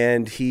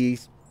 and he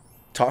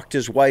talked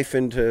his wife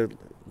into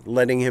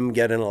letting him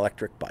get an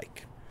electric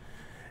bike.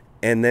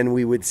 And then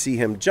we would see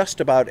him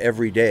just about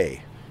every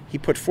day. He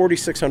put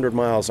 4,600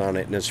 miles on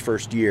it in his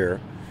first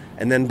year,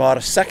 and then bought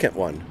a second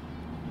one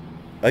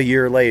a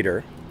year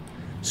later,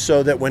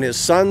 so that when his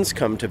sons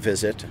come to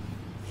visit,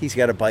 he's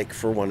got a bike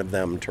for one of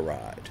them to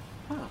ride.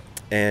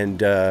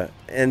 And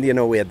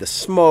we had the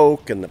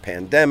smoke and the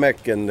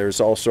pandemic, and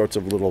there's all sorts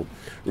of little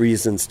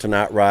reasons to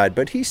not ride.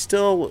 But he's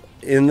still,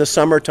 in the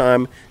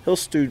summertime, he'll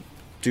still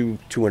do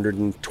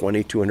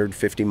 220,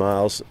 250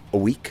 miles a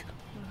week,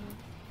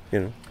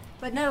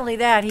 But not only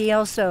that, he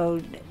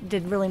also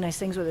did really nice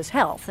things with his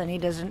health, and he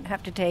doesn't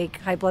have to take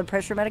high blood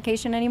pressure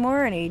medication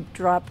anymore, and he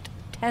dropped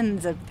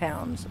tens of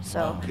pounds.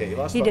 So he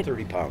lost about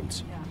 30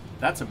 pounds. Yeah.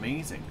 That's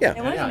amazing. Yeah.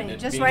 It was amazing.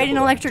 Just being riding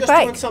an electric Just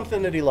bike. doing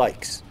something that he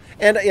likes.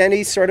 And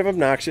he's sort of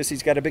obnoxious.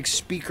 He's got a big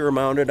speaker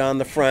mounted on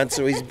the front,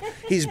 so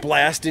he's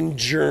blasting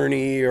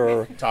Journey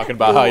or talking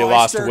about how you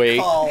lost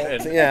weight.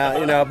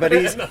 But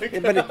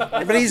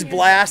he's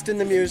blasting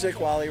the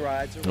music while he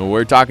rides. Well,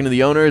 we're talking to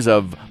the owners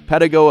of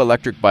Pedigo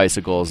Electric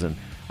Bicycles, and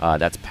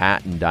that's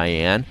Pat and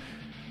Diane.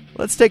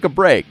 Let's take a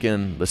break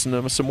and listen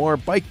to some more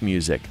bike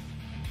music.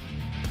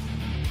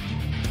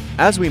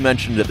 As we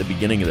mentioned at the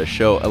beginning of the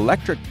show,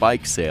 electric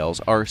bike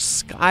sales are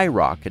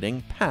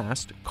skyrocketing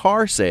past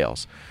car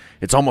sales.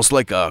 It's almost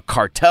like a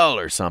cartel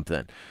or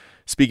something.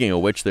 Speaking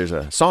of which, there's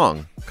a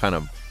song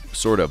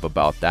sort of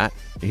about that.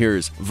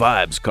 Here's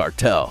Vibes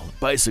Cartel,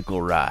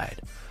 Bicycle Ride.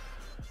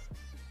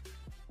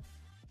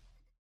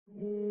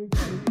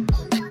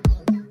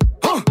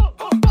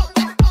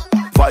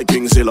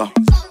 Vikingzilla.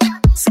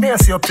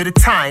 Space you up to the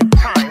time.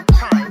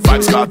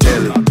 Vibes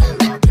Cartel.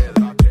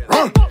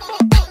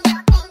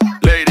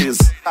 Ladies.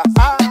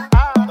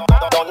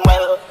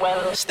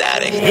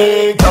 Static.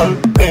 Hey, girl,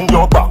 bend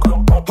your back.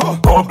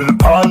 Bubble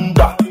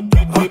panda.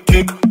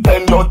 Kick,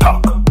 bend your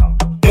tack.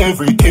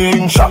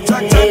 Everything shot.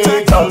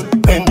 Hey, girl,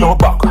 bend your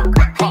back.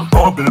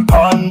 Bubble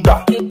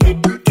panda.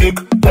 Kick,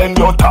 bend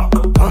your tack.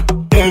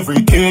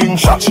 Everything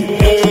shot.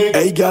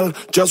 Hey girl,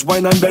 just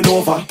whine and bend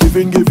over.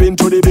 Giving to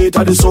the beat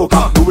of the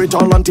soca. Do it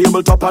all on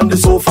tabletop on the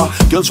sofa.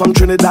 Girls from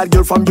Trinidad,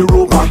 girl from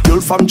Europa. Girl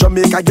from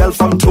Jamaica, girl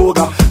from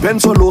Toga.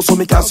 Bend so low so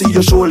me can see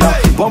your shoulder.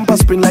 Bumper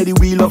spin like the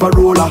wheel of a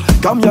roller.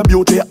 Come your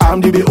beauty,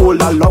 I'm the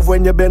beholder. Love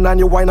when you bend and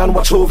you whine and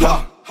watch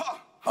over.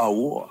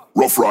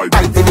 Rough ride.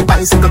 Right in the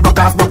bicycle, broke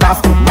off.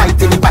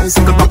 Right in the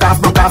bicycle, broke off.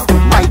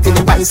 Right in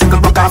the bicycle,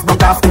 broke off.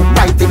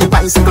 Right in the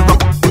bicycle,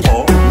 broke off.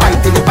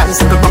 Right in the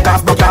bicycle, broke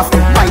off.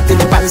 Right in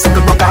the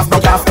bicycle, broke off.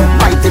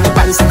 Right in the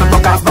bicycle,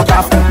 broke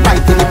off.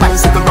 Right in the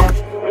bicycle, broke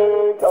off.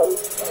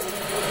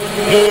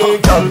 Hey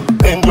girl,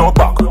 bend your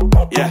back.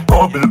 Yeah.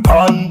 Bubble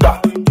panda.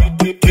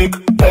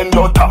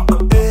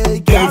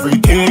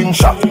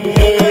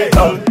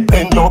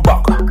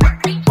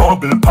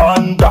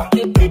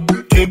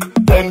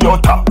 your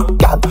talk.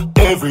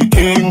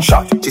 Everything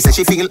shot. She said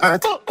she feel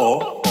hurt.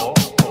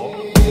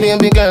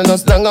 Baby girl,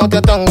 just long out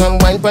your tongue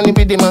and wine pon the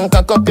biddy man,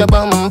 cock up your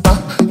bumper.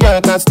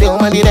 Girl can't stay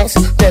on the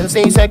desk. Tell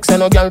say sex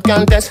and no girl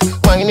can test.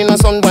 Wine in the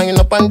sun, wine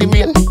up on the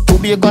rain. To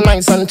be a go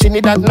nice and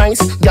Trinidad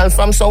nice. Girl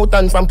from South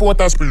and from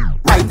Port-au-Prince.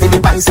 Right to the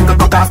bicycle,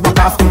 broke off, broke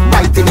off.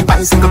 Right to the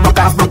bicycle, broke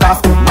off, broke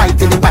off. Right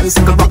to the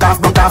bicycle, broke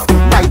off, broke off.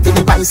 Right to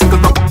the bicycle,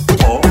 broke off.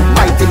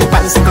 Right to the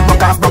bicycle,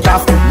 broke off, broke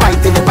off. Right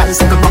to the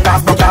bicycle, broke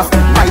off, broke off.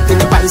 Right to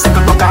the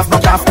bicycle, broke off,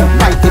 broke off.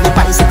 Right to the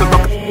bicycle,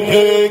 broke off.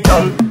 Hey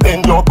girl,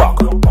 bend your back.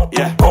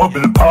 Yeah,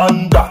 bubble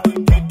panda.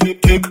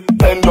 Kick,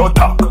 bend your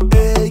tack.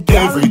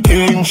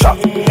 Everything shot.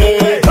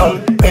 Hey girl,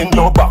 bend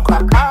your back.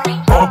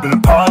 Bubble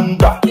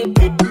panda.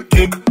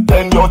 Kick,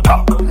 bend your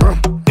tack.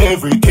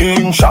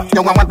 Everything shot.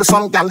 You want to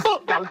some gal,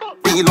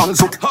 real on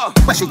zoot.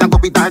 Where she a go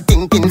with her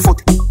thinking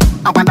foot.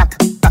 I want that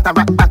a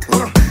rat bat.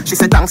 She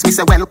said thanks, me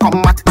say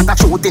welcome at a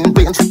shooting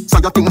range, so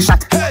your thing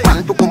shot.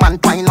 Man to woman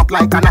twine up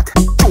like a knot.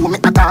 True me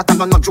a talk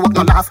and no joke,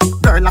 no laugh.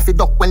 Girl off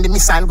it up when the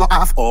missile go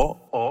off.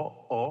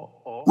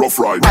 Rough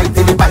ride. Right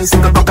to the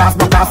bicycle, broke off,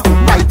 broke off.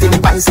 Right to the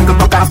bicycle,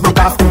 broke off, broke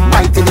off.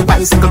 Right to the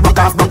bicycle, broke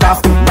off, broke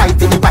off. Right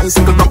to the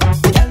bicycle, broke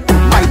off.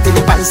 Right to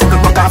the bicycle,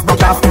 broke off,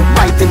 broke off.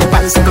 Right to the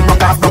bicycle,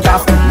 broke off, broke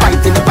off.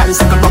 Right to the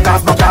bicycle, broke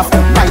off, broke off.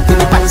 Right to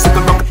the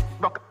bicycle, broke off.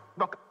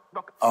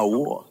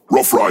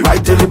 Rough ride.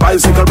 Right till the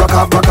bicycle rock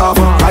off, rock off.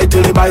 Right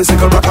till the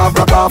bicycle rock off,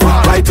 rock off.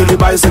 Right till the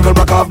bicycle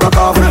rock off, rock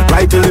off.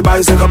 Right till the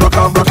bicycle rock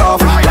off, rock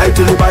off. Right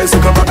till the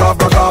bicycle rock off,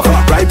 rock off.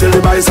 Right till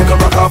the bicycle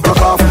rock off,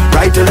 rock off.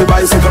 Right till the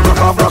bicycle rock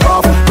off, rock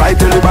off. Right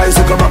till the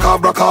bicycle rock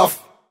off, rock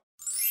off.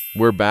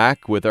 We're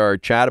back with our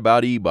chat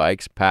about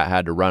e-bikes. Pat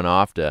had to run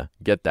off to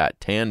get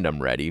that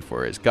tandem ready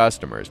for his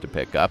customers to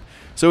pick up.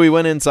 So he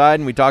went inside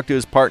and we talked to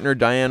his partner,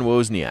 Diane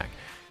Wozniak.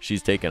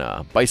 She's taken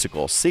a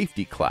bicycle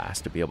safety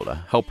class to be able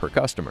to help her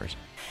customers.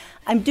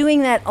 I'm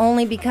doing that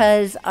only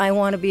because I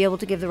want to be able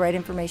to give the right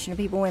information to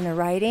people when they're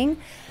riding.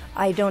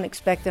 I don't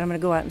expect that I'm going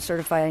to go out and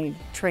certify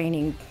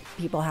training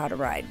people how to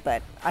ride,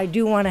 but I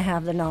do want to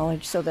have the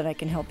knowledge so that I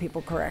can help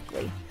people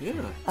correctly. Yeah.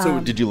 So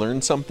did you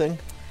learn something?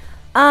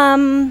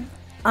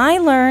 I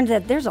learned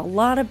that there's a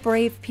lot of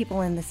brave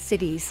people in the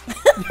cities.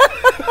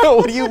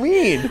 What do you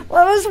mean?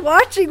 Well, I was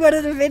watching one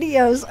of the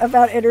videos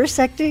about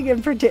intersecting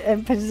and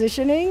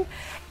positioning,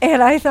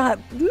 and I thought,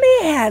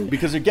 man.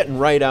 Because they're getting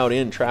right out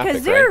in traffic,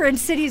 Because they're in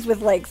cities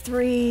with like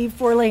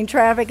 3-4 lane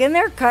traffic, and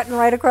they're cutting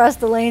right across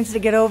the lanes to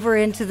get over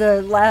into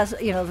the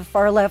the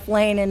far left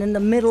lane and in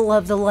the middle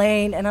of the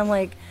lane. And I'm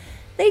like,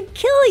 they'd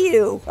kill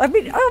you. I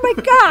mean, oh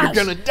my gosh.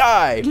 You're going to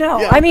die.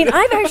 No, Yeah. I mean,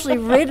 I've actually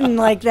ridden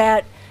like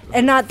that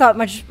and not thought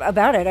much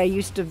about it. I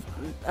used to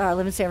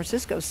live in San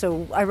Francisco,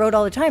 so I rode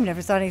all the time,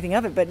 never thought anything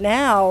of it. But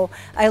now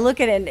I look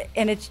at it,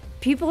 and it's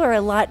people are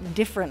a lot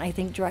different, I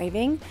think,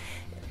 driving.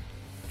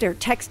 They're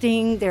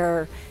texting,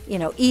 they're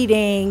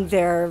eating,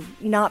 they're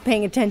not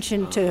paying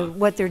attention to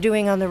what they're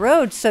doing on the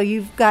road. So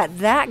you've got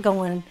that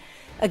going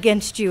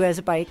against you as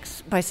a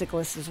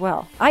bicyclist as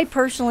well. I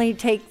personally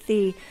take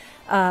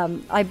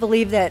I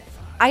believe that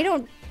I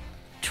don't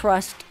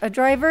trust a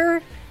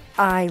driver.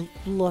 I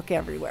look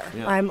everywhere.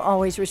 Yeah. I'm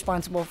always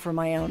responsible for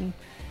my own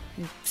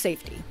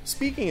safety.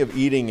 Speaking of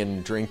eating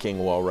and drinking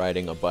while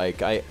riding a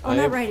bike, I'm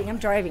not riding, I'm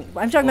driving.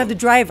 I'm talking about the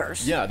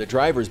drivers. Yeah, the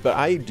drivers, but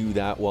I do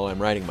that while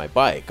I'm riding my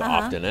bike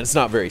often, and it's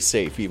not very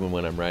safe even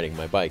when I'm riding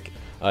my bike.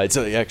 It's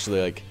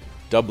actually like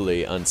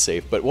doubly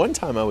unsafe. But one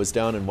time I was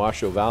down in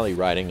Washoe Valley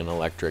riding an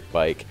electric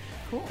bike,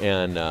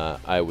 and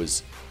I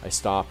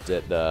stopped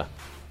at the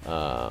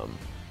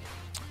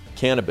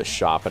cannabis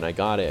shop, and I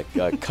got a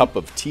cup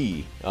of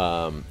tea,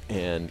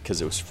 and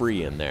because it was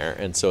free in there.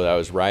 And so I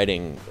was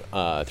riding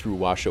through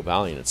Washoe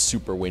Valley, and it's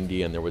super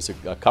windy, and there was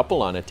a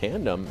couple on a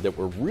tandem that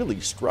were really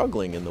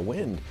struggling in the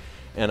wind.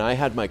 And I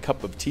had my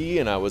cup of tea,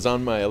 and I was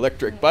on my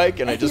electric bike,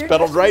 and I just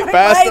pedaled right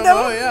past them.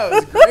 Oh yeah, it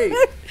was great.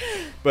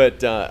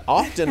 But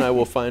often I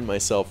will find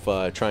myself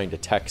trying to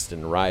text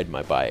and ride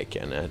my bike,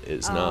 and it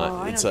is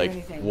not. It's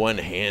like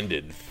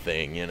one-handed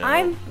thing,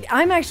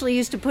 I'm actually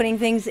used to putting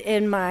things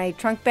in my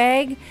trunk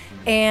bag,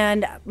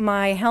 and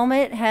my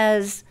helmet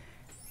has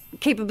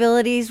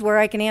capabilities where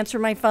I can answer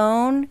my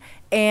phone,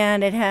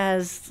 and it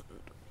has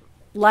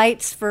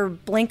lights for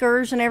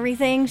blinkers and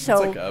everything.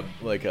 So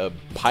it's like a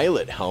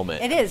pilot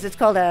helmet. It is. It's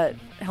called a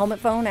helmet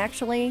phone,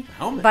 actually,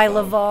 Helmet by phone.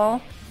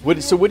 Laval.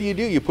 So what do?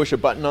 You push a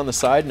button on the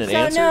side and it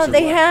answers? No, or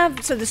they what?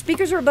 have. So the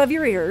speakers are above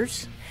your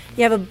ears.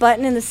 You have a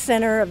button in the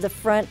center of the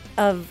front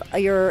of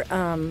your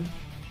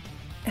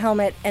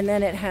helmet, and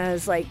then it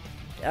has like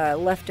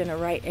left and a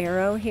right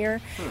arrow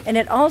here, and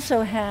it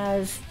also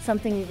has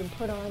something you can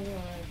put on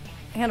your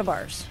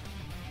handlebars.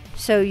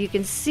 So you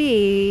can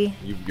see.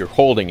 You're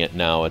holding it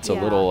now. It's a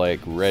Yeah. little like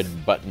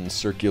red button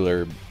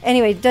circular.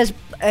 Anyway,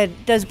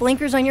 it does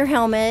blinkers on your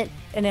helmet,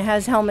 and it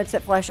has helmets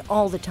that flash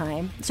all the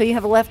time. So you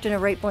have a left and a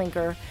right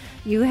blinker.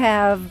 You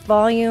have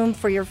volume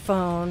for your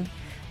phone.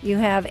 You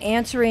have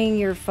answering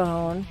your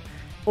phone,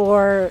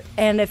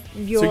 and if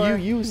you're. So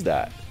you use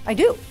that? I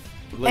do.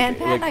 And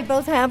Pat and I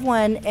both have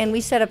one, and we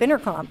set up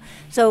intercom.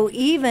 So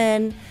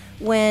even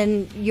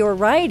when you're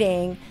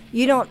riding,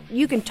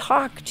 you can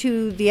talk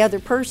to the other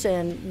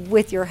person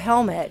with your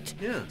helmet.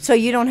 Yeah. So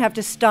you don't have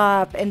to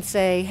stop and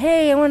say,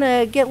 hey, I want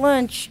to get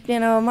lunch, a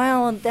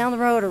mile down the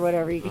road or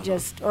whatever. You could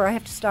just, or I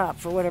have to stop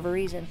for whatever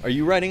reason. Are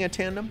you riding a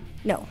tandem?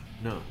 No.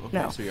 No. Okay.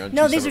 No, So you're on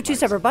no, two these are two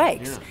separate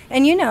bikes. Yeah.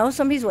 And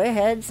somebody's way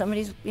ahead,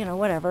 somebody's,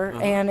 whatever.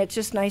 And it's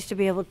just nice to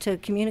be able to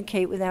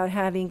communicate without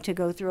having to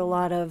go through a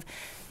lot of,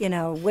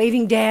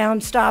 waving down,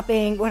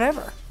 stopping,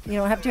 whatever. You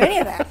don't have to do any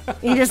of that.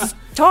 You just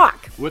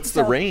talk. What's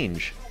the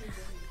range?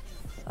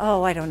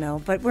 Oh, I don't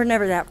know, but we're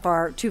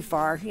never too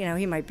far.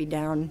 He might be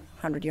down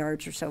 100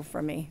 yards or so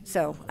from me.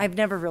 So I've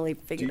never really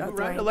figured Do out you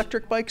the ride range.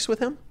 electric bikes with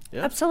him?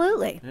 Yeah.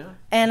 Absolutely. Yeah.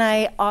 And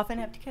I often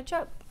have to catch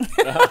up.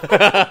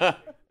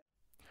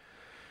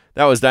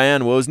 That was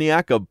Diane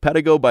Wozniak of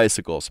Pedigo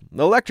Bicycles.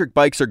 Electric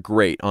bikes are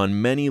great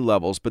on many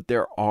levels, but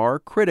there are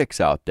critics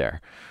out there.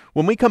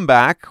 When we come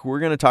back, we're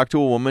going to talk to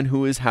a woman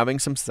who is having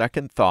some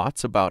second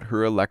thoughts about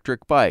her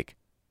electric bike.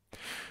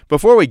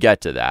 Before we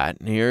get to that,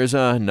 here's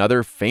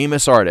another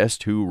famous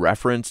artist who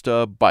referenced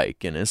a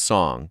bike in his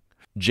song.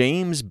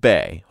 James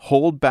Bay,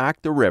 Hold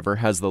Back the River,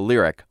 has the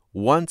lyric,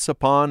 "Once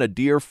upon a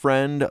dear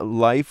friend,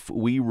 life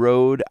we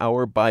rode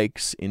our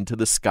bikes into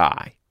the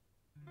sky."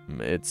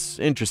 It's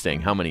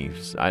interesting how many,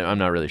 I'm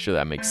not really sure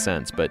that makes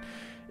sense, but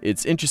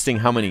it's interesting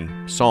how many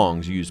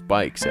songs use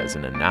bikes as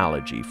an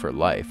analogy for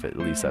life. At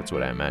least that's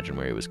what I imagine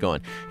where he was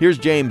going. Here's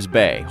James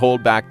Bay,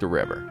 Hold Back the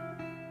River.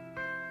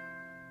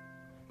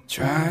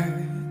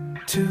 Try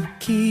to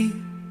keep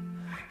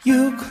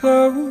you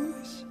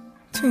close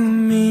to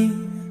me,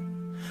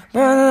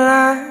 but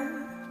life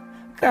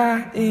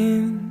got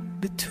in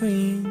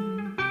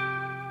between.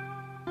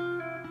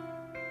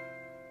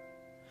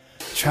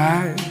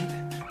 Tried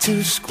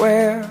to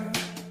square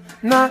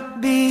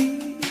not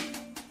being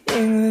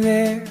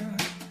there,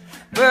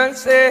 but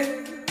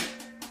said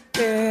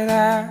that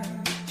I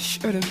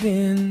should have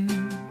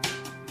been.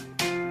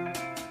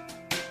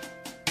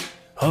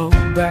 Hold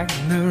back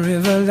the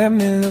river, let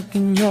me look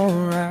in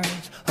your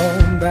eyes.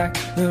 Hold back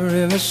the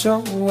river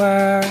so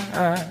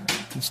I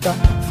can stop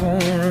for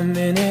a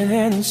minute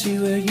and see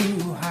where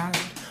you hide.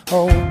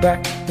 Hold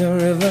back the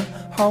river,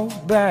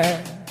 hold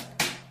back.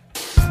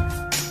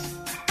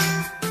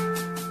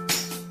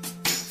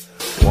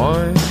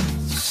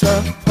 Once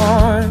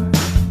upon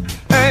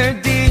a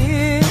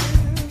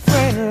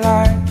different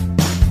life,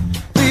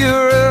 we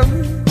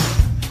rode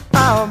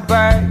our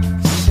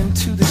bikes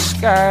into the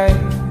sky.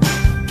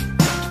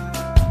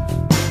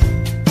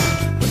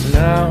 But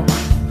now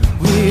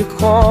we're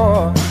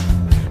caught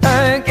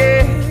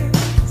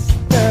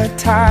against the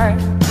tide.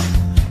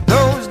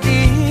 Those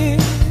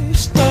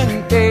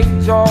distant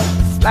days all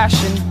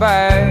flashing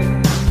by.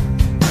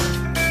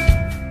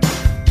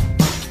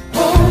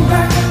 Hold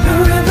back the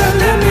river,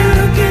 let me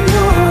look in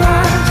your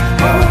eyes.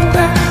 Hold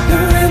back the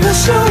river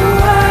so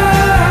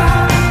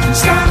I can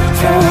stop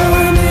for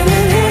a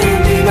minute and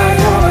be by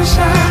your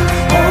side.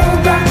 Hold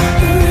back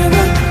the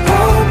river,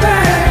 hold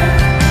back.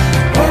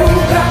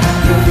 Hold back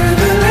the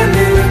river, let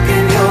me look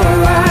in your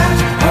eyes.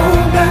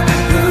 Hold back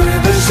the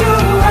river so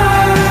I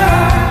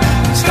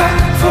can stop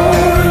for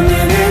a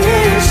minute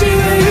and see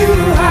where you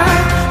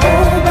hide.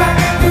 Hold back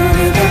the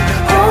river,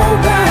 hold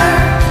back.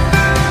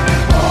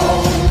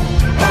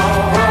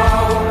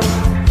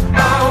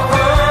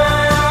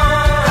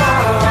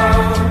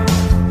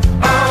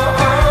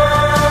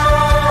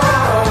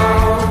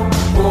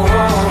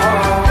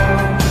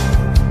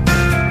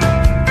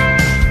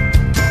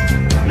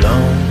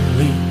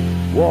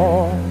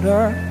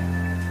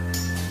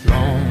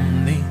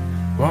 Lonely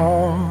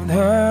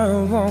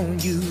water,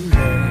 won't you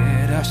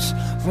let us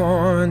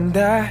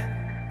wander?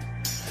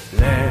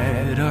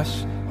 Let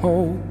us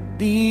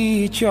hold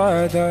each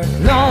other.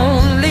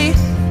 Lonely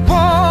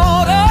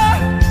water,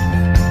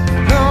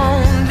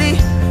 lonely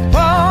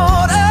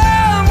water,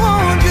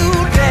 won't you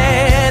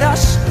let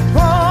us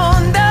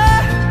wander?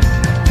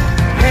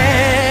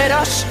 Let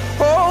us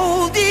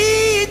hold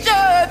each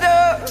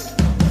other.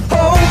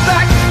 Hold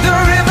back the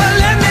river,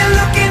 let me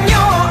look in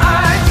your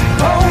eyes.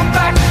 Hold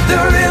back the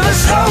river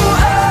so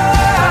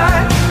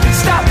I can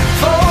stop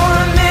for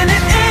a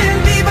minute and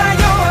be by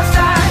your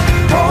side.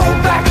 Hold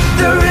back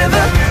the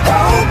river,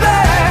 hold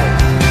back.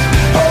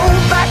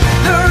 Hold back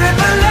the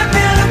river, let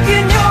me look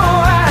in your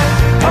eyes.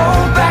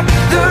 Hold back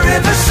the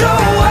river so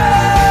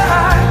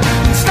I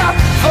can stop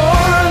for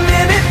a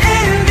minute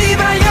and be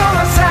by your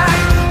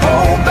side.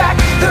 Hold back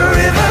the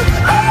river,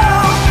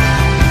 oh.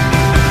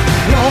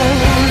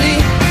 Lonely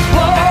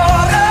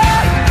water,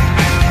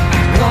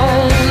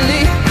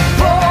 lonely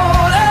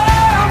water,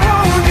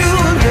 won't you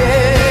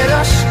let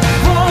us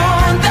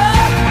wander?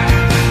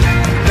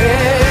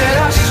 Let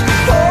us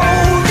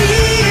hold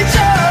each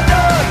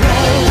other.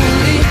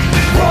 Lonely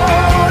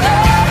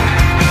water,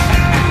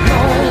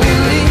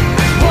 lonely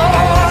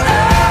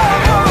water,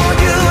 won't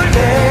you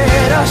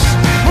let us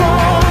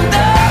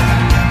wander?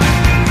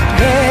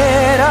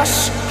 Let us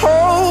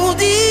hold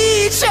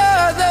each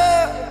other.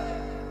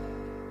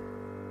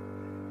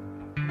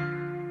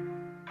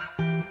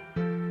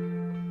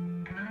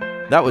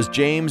 That was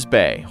James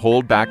Bay,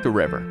 Hold Back the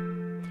River.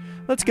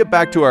 Let's get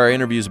back to our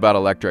interviews about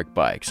electric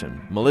bikes.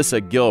 And Melissa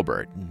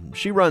Gilbert,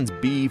 she runs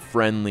Bee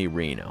Friendly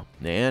Reno,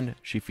 and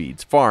she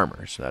feeds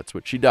farmers. That's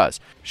what she does.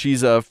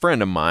 She's a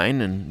friend of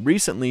mine, and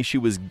recently she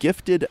was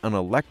gifted an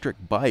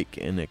electric bike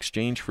in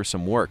exchange for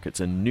some work. It's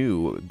a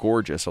new,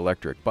 gorgeous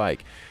electric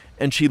bike,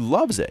 and she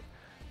loves it.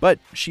 But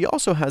she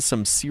also has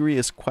some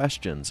serious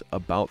questions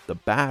about the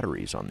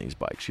batteries on these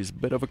bikes. She's a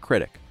bit of a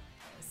critic.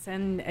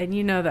 And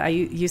you know that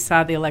you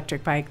saw the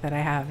electric bike that I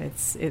have.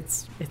 It's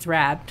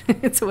rad.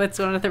 it's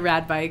one of the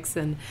rad bikes,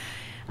 and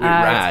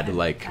rad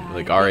like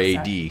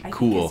RAD,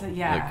 cool,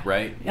 like,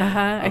 right?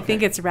 I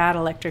think it's Rad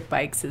Electric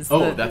Bikes.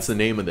 That's the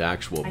name of the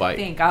actual bike.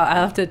 I think I'll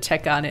have to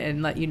check on it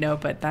and let you know.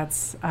 But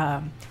that's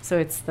so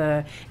it's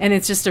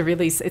it's just a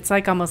really, it's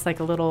like almost like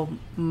a little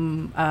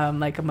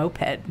like a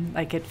moped.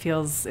 Like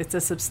it's a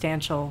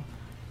substantial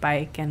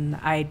bike, and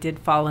I did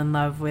fall in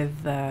love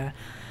with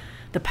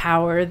the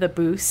power, the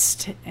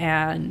boost,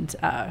 and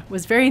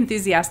was very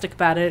enthusiastic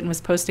about it, and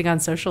was posting on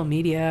social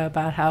media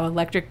about how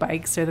electric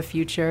bikes are the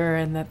future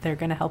and that they're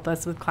going to help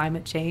us with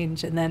climate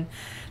change. And then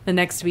the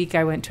next week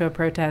I went to a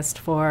protest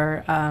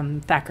for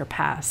Thacker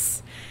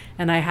Pass,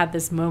 and I had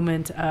this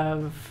moment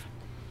of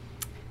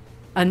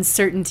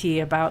uncertainty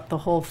about the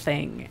whole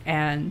thing.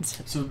 And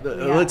so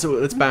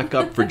let's back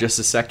up for just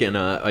a second.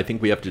 I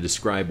think we have to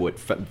describe what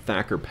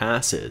Thacker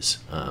Pass is.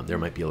 There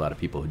might be a lot of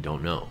people who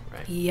don't know,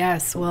 right?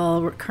 Yes.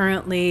 Well,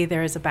 currently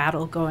there is a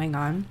battle going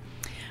on.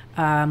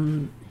 A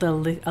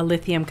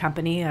lithium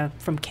company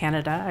from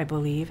Canada, I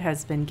believe,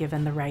 has been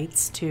given the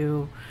rights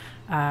to.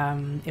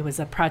 It was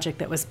a project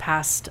that was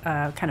passed,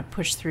 kind of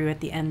pushed through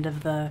at the end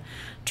of the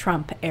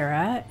Trump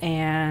era,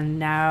 and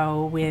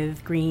now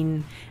with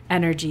green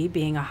energy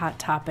being a hot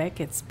topic,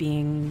 it's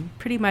being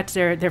pretty much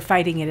they're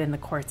fighting it in the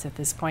courts at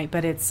this point.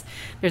 But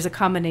there's a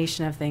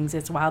combination of things.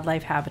 It's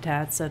wildlife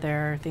habitat, so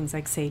there are things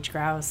like sage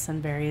grouse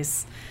and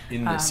various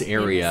in this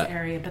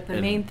area. But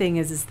the main thing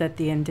is that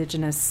the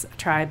indigenous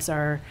tribes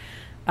are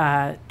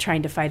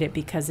trying to fight it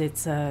because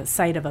it's a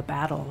site of a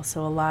battle.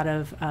 So a lot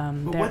of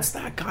but what's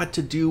that got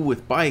to do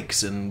with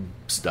bikes and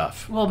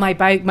stuff? Well, my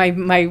bike,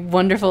 my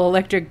wonderful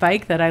electric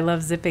bike that I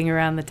love zipping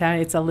around the town,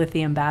 it's a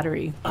lithium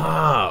battery.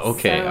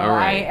 Okay, so all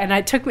right.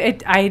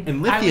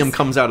 And lithium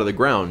comes out of the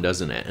ground,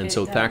 doesn't it? And it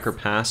so does. Thacker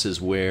Pass is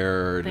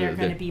where they're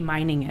going to be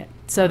mining it.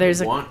 So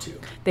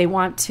they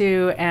want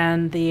to,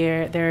 and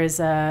there's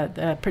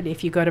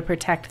if you go to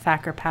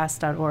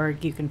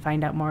protectthackerpass.org, you can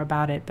find out more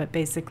about it. But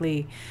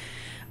basically,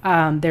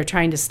 they're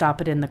trying to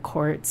stop it in the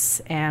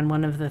courts, and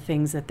one of the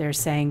things that they're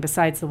saying,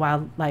 besides the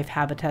wildlife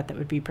habitat that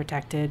would be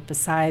protected,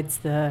 besides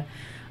the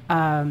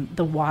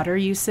water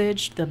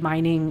usage, the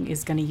mining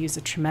is going to use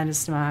a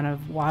tremendous amount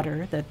of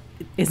water that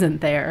isn't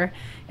there,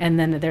 and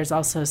then there's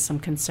also some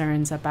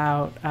concerns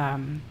about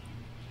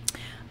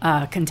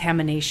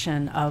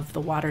contamination of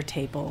the water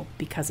table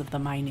because of the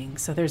mining.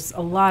 So there's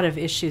a lot of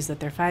issues that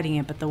they're fighting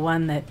it, but the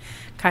one that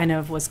kind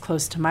of was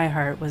close to my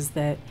heart was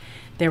that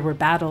there were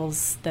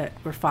battles that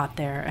were fought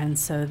there, and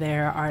so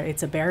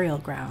it's a burial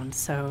ground.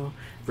 So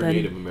for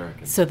Native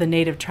Americans. So the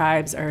Native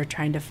tribes are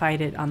trying to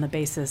fight it on the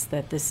basis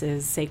that this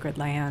is sacred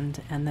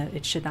land and that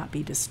it should not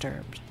be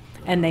disturbed.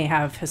 And they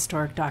have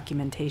historic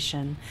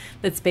documentation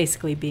that's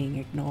basically being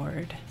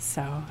ignored.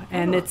 So,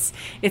 and it's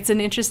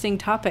an interesting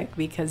topic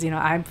because,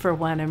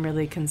 I'm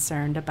really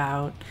concerned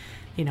about,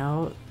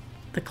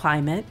 the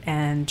climate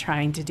and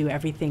trying to do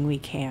everything we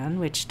can,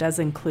 which does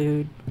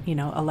include,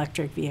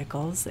 electric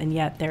vehicles. And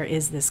yet there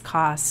is this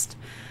cost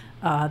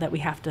that we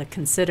have to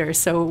consider.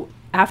 So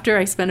after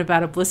I spent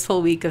about a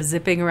blissful week of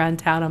zipping around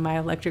town on my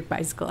electric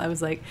bicycle, I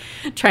was like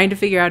trying to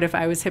figure out if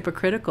I was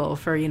hypocritical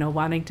for,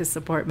 wanting to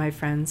support my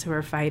friends who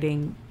are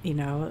fighting,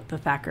 the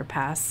Thacker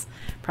Pass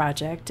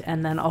project,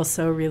 and then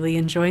also really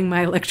enjoying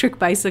my electric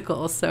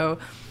bicycle. So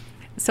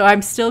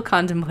I'm still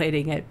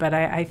contemplating it, but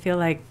I feel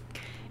like,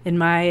 in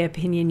my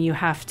opinion,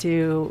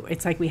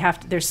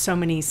 there's so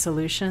many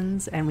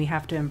solutions and we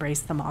have to embrace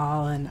them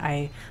all. And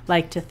I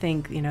like to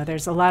think,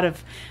 there's a lot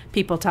of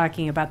people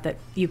talking about that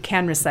you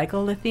can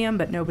recycle lithium,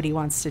 but nobody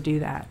wants to do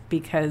that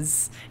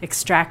because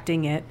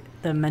extracting it,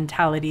 the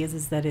mentality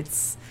is that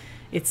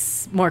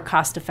it's more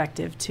cost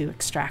effective to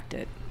extract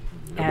it.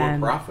 And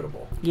more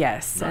profitable.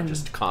 Yes. Not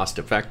just cost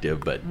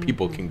effective, but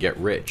people can get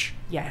rich.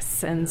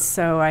 Yes. And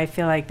so I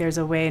feel like there's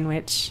a way in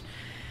which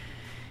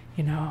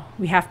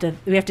we have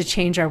to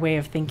change our way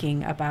of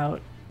thinking about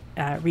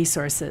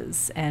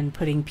resources, and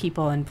putting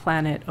people and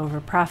planet over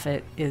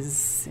profit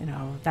is,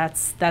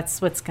 that's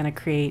what's going to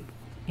create,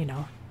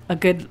 a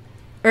good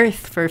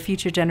Earth for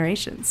future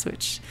generations,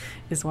 which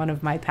is one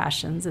of my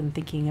passions, and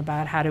thinking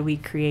about how do we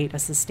create a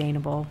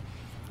sustainable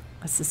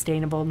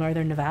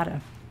Northern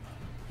Nevada.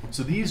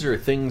 So these are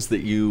things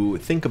that you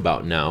think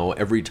about now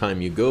every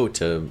time you go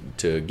to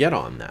get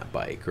on that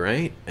bike,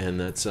 right? And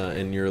that's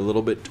and you're a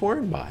little bit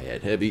torn by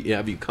it. Have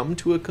you come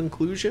to a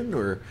conclusion,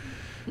 or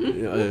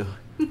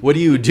what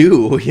do you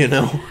do, you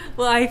know?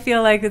 Well, I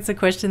feel like it's a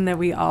question that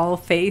we all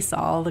face,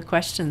 all the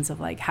questions of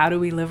like, how do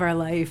we live our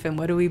life and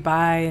what do we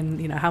buy and,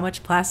 you know, how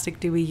much plastic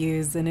do we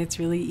use? And it's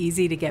really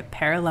easy to get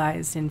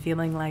paralyzed in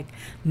feeling like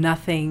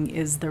nothing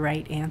is the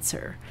right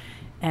answer.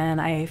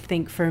 And I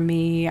think for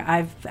me,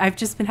 I've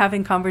just been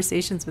having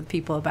conversations with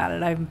people about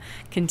it. I'm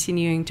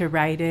continuing to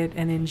write it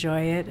and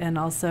enjoy it. And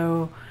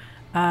also,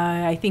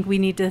 I think we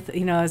need to,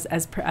 you know,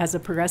 as a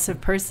progressive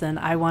person,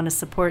 I want to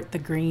support the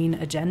green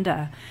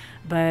agenda.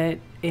 But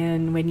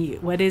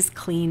what is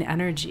clean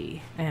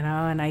energy, you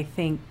know? And I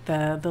think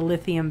the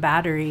lithium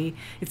battery,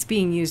 it's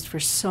being used for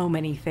so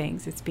many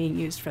things. It's being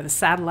used for the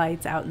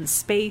satellites out in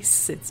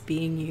space. It's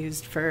being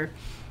used for,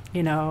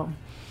 you know,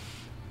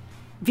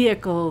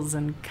 vehicles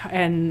and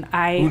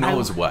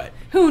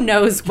who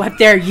knows what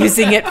they're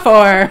using it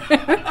for.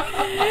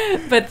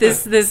 But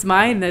this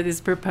mine that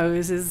is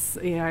proposed is,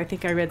 you know, I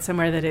think I read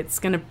somewhere that it's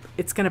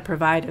gonna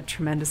provide a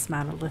tremendous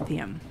amount of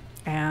lithium.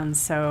 And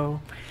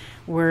so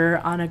we're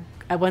on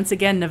once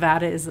again,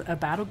 Nevada is a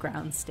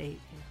battleground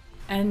state.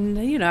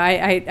 And, you know,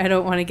 I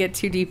don't want to get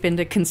too deep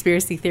into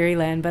conspiracy theory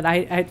land, but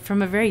I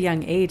from a very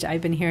young age,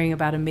 I've been hearing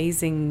about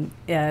amazing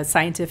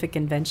scientific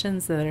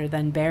inventions that are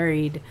then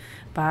buried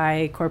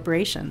by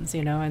corporations,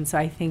 you know. And so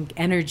I think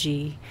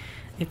energy,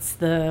 it's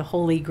the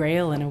holy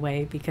grail in a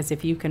way, because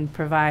if you can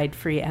provide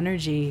free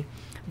energy,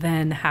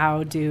 then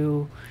how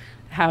do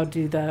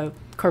the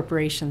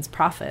corporations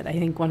profit? I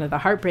think one of the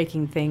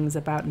heartbreaking things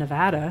about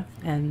Nevada,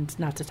 and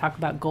not to talk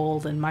about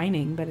gold and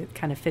mining, but it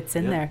kind of fits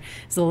in there,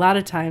 is a lot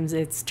of times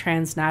it's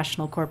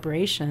transnational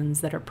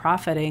corporations that are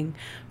profiting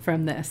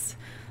from this.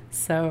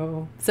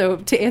 So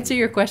to answer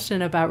your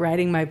question about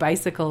riding my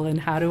bicycle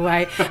and how do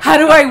I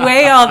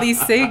weigh all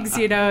these things,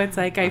 you know, it's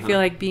like I feel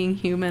like being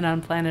human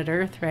on planet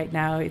Earth right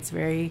now, it's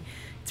very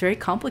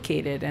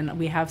complicated, and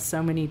we have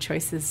so many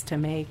choices to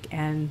make.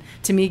 And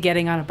to me,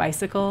 getting on a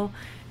bicycle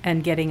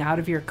and getting out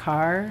of your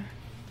car,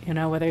 you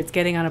know, whether it's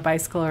getting on a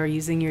bicycle or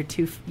using your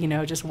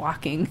just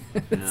walking,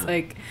 it's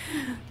like,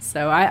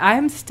 so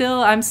I'm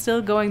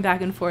still going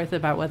back and forth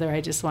about whether I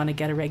just want to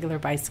get a regular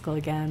bicycle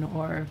again,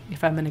 or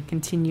if I'm going to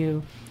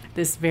continue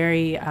this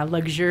very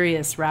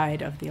luxurious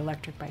ride of the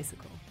electric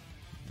bicycle.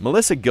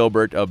 Melissa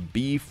Gilbert of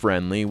Be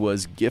Friendly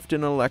was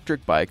gifted an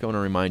electric bike. I want to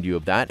remind you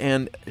of that.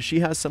 And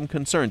she has some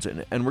concerns.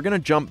 And we're going to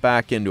jump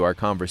back into our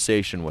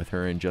conversation with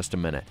her in just a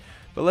minute.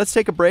 But let's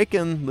take a break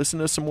and listen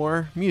to some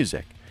more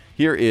music.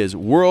 Here is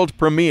world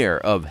premiere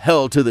of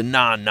Hell to the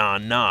Na Na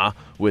Na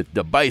with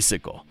The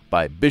Bicycle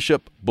by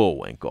Bishop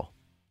Bullwinkle.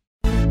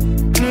 Come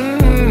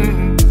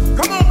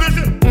on,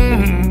 Bishop.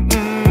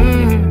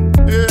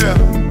 Yeah.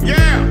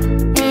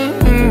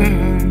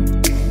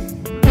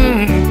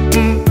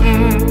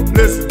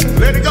 Listen,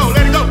 let it go.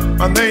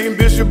 My name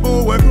Bishop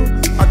Bullwinkle.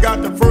 I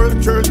got the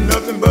first church,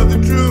 nothing but the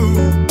truth.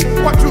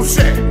 What you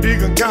say?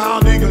 Deacon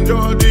Kyle, Deacon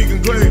George,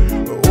 Deacon Clay.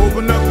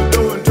 Open up the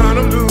door and turn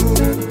them loose.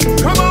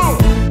 Come on.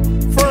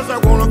 First I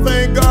want to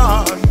thank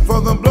God for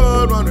the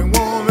blood running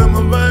warm in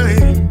my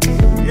veins.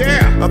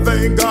 Yeah. I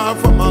thank God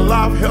for my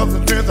life, health,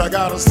 and strength. I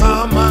got a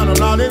sound mind, I'm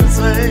not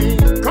insane.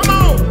 Come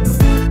on.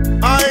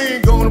 I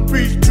ain't gonna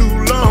preach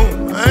too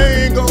long.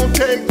 I ain't gonna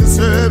take the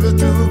service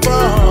too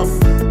far.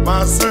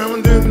 My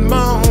sermon this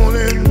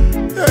morning,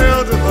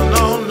 hell to the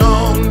no,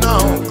 no, no.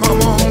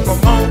 Come on.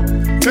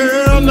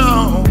 Hell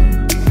no,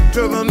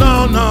 to the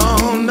no,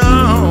 no,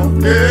 no.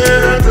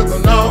 Yeah, to the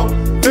no,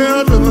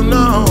 hell to the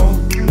no,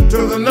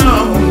 to the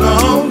no,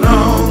 no,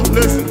 no.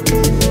 Listen,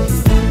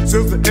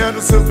 Sister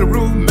Edna, Sister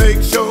Ruth,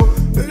 make sure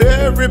that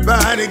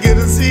everybody get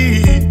a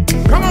seat.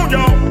 Come on,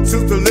 y'all.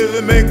 Sister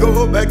Lily may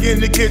go back in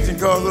the kitchen,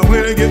 cause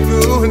when I get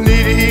through, I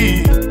need to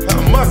eat. I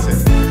must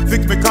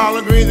fix me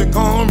collard greens and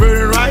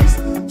cornbread and rice.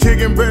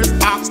 Chicken breast,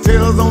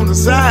 oxtails on the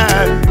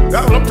side.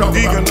 That's what I'm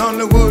talking about. Deacon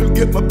Underwood,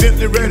 get my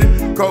Bentley ready,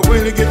 cause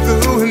when I get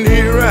through, I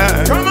need a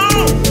ride. Come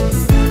on!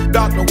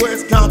 Dr.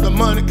 West, count the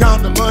money,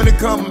 come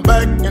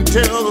back and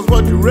tell us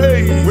what you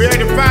raised. We ain't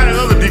to find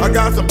another deacon. I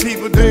got some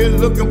people there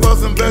looking for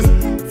some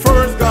blessings.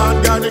 First,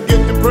 God got to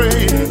get the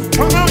praise.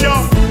 Come on,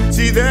 y'all!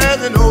 See,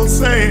 there's an old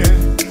saying,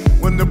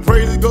 when the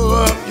praises go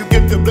up, you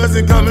get the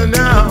blessing coming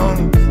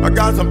down. I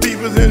got some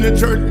people in the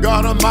church,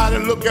 God Almighty,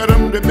 look at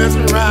them, they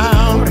messing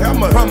around.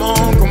 Come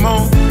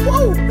on.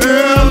 Woo.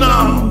 Hell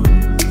no,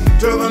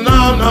 to the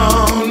no,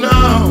 no,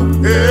 no.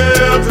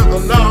 Hell to the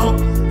no,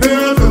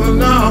 hell to the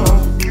no,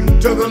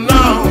 to the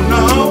no,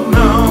 no,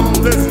 no.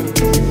 Listen,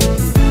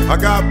 I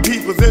got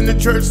people in the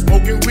church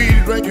smoking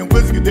weed, drinking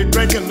whiskey, they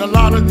drinking a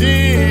lot of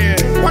gin.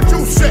 What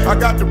you say? I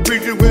got the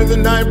preacher with the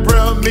night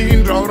prayer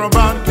meeting, talking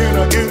about can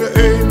I get an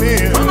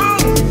amen? Come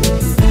on.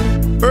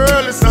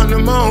 Early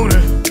Sunday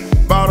morning,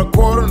 about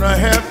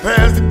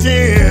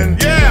 10:15.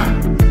 Yeah,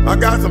 I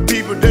got some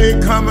people, they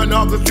coming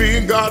off the street,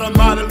 and God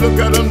Almighty, look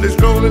at them, they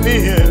strolling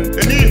in.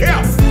 They need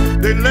help.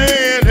 They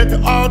laying at the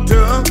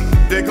altar,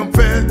 they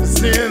confess to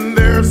sin,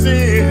 their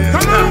sin.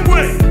 Come on,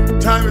 wait.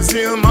 Time to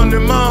see them Monday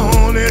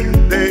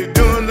morning, they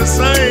doing the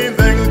same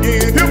thing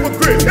again.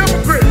 Hypocrite.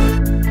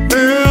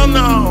 Hell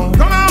no.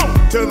 Come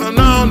on. To the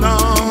no, no,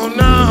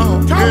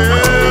 no.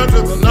 Hell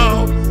to the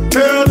no,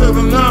 hell to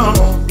the no.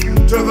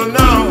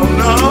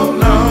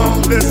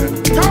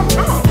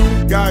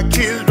 got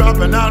kids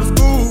dropping out of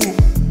school,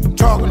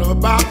 talking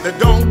about they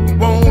don't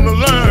wanna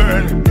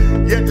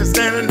learn. Yet they're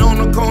standing on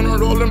the corner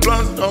rolling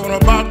blunts, talking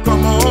about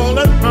come on,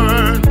 let's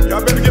burn.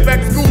 Y'all better get back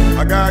to school.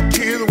 I got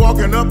kids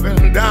walking up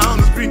and down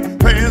the street,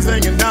 pants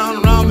hanging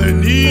down around their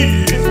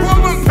knees.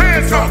 Pull them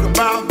pants talking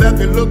about that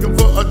they're looking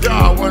for a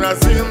job. When I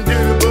see them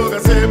get a book, I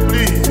say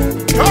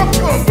please talk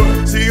to them.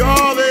 But see,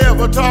 all they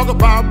ever talk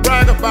about,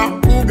 brag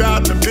about who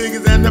got the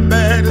biggest and the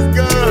baddest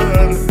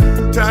guns.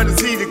 Trying to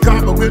see the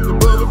copper with the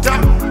bubble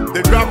top.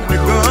 They dropping the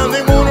gun,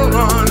 they wanna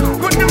run.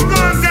 Put them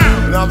guns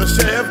down. Now the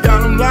sheriff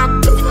got them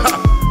locked up.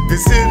 They're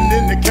sitting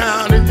in the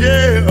county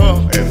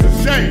jail. It's a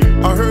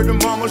shame. I heard the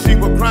mama, she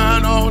was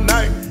crying all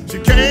night. She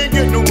can't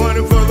get no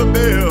money for the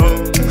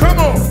bill. Come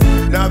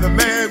on. Now the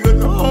man with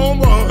the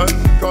home run,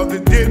 cause they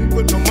didn't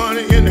put no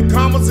money in the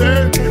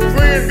commissary. Your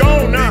friend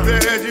gone now. They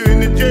had you in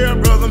the jail,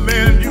 brother,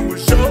 man. You were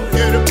sure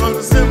headed for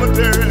the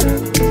cemetery.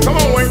 Come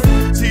on, wait.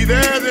 See,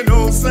 there's an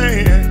old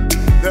saying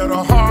that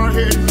a hard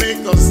head make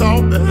a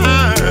soft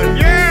behind.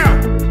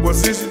 Yeah! Well,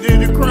 since you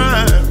did the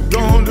crime,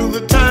 don't do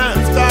the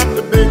time. Stop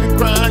the baby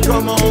crying.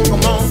 Come on,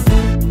 come on.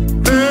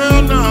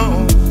 Hell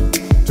no.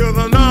 To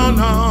the no,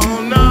 no,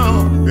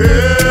 no.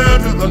 Yeah,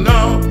 to the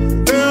no.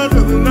 Hell to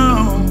the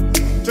no.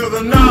 To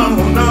the no,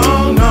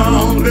 no,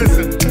 no.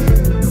 Listen.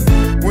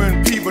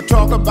 When people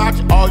talk about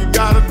you, all you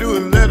gotta do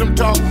is let them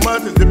talk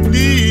much as they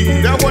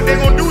please. That's what they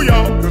gonna do,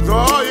 y'all. Cause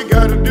all you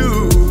gotta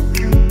do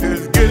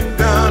is get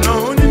down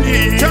on your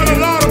knees. Tell the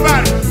Lord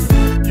about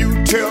it.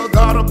 You tell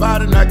God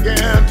about it, and I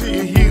guarantee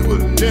you He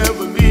will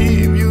never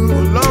leave you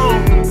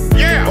alone.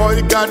 Yeah. All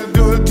you gotta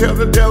do is tell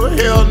the devil,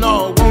 hell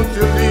no, won't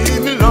you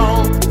leave me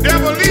alone?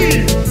 Devil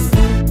leave.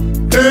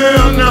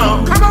 Hell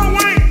no. Come on,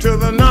 Wayne. To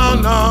the no,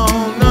 no,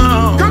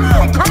 no. Come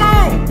on, come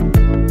on.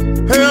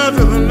 Hell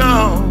to the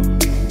no.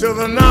 To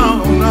the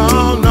no,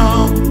 no,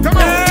 no. Come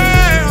on.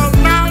 Hell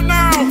no,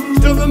 no.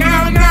 To the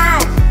no, no.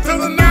 To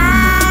the no,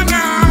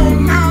 no,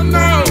 no,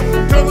 no.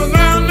 To the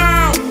no, no.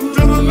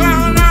 To the no,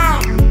 no.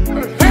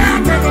 Hell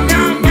to the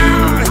no, no.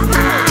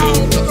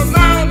 Hell to the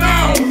no, no.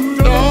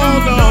 To the no,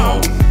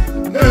 no.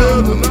 Hell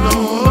to the no.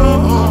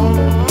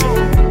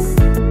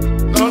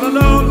 No, no,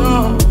 no, no.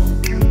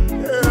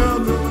 Hell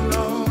to the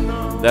no,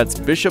 no. That's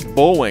Bishop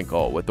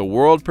Bullwinkle with the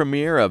world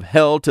premiere of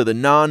Hell to the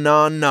Na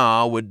Na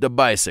Na with the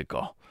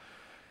bicycle.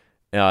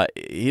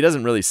 He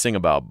doesn't really sing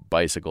about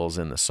bicycles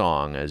in the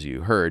song, as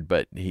you heard,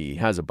 but he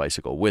has a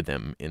bicycle with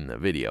him in the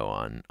video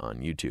on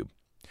YouTube.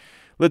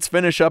 Let's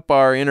finish up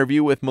our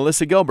interview with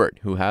Melissa Gilbert,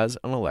 who has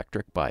an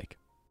electric bike.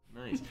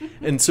 Nice.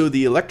 And so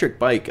the electric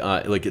bike,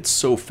 like it's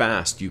so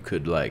fast you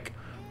could like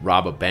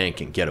rob a bank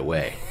and get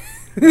away.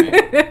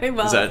 Right?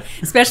 Well,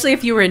 especially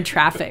if you were in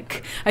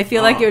traffic. I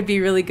feel like it would be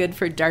really good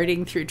for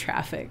darting through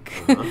traffic.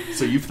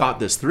 So you've thought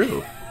this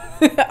through.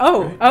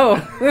 Oh.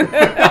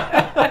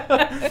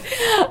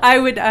 I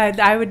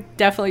would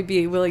definitely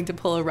be willing to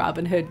pull a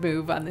Robin Hood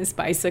move on this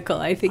bicycle.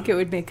 I think it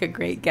would make a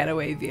great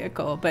getaway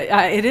vehicle, but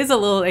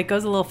it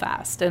goes a little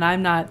fast, and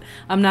I'm not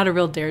a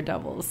real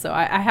daredevil, so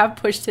I have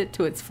pushed it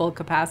to its full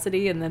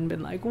capacity and then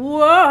been like,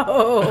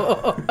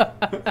 whoa.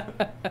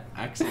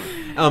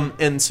 Excellent.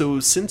 And so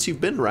since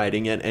you've been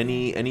riding it,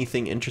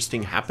 anything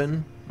interesting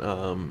happen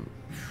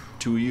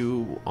to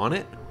you on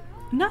it?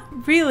 Not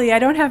really. I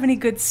don't have any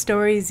good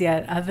stories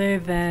yet, other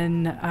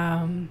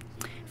than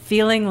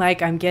feeling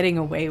like I'm getting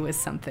away with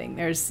something.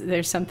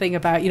 There's something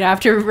about,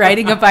 after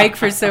riding a bike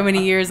for so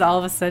many years, all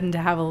of a sudden to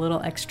have a little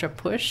extra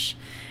push.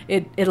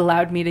 It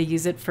allowed me to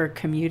use it for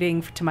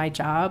commuting to my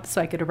job,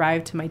 so I could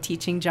arrive to my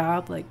teaching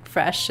job like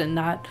fresh and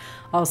not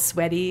all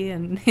sweaty.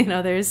 And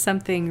there's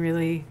something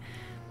really,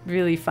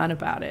 really fun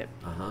about it.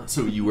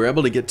 So you were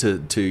able to get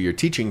to your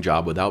teaching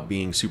job without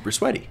being super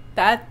sweaty.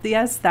 That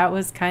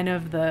was kind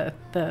of the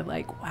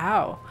like,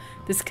 wow,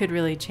 this could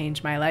really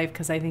change my life,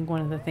 because I think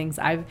one of the things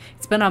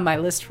it's been on my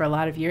list for a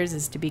lot of years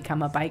is to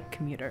become a bike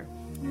commuter.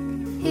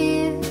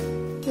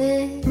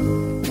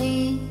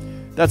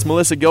 That's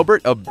Melissa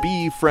Gilbert of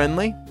Be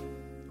Friendly.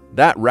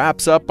 That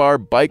wraps up our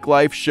Bike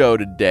Life show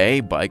today.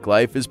 Bike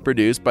Life is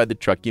produced by the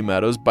Truckee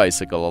Meadows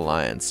Bicycle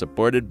Alliance,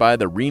 supported by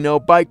the Reno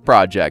Bike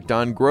Project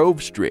on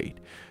Grove Street.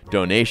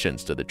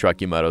 Donations to the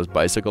Truckee Meadows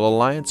Bicycle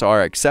Alliance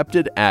are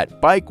accepted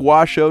at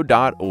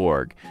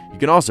bikewasho.org. You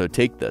can also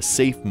take the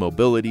Safe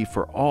Mobility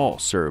for All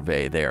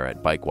survey there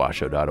at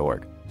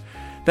bikewasho.org.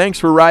 Thanks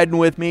for riding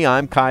with me.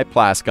 I'm Kai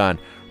Plascon.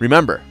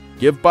 Remember,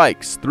 give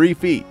bikes 3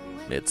 feet.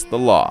 It's the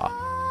law.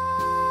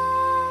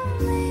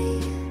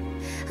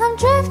 I'm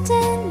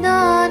drifting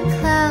on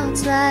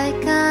clouds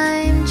like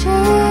I'm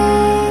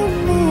dreaming.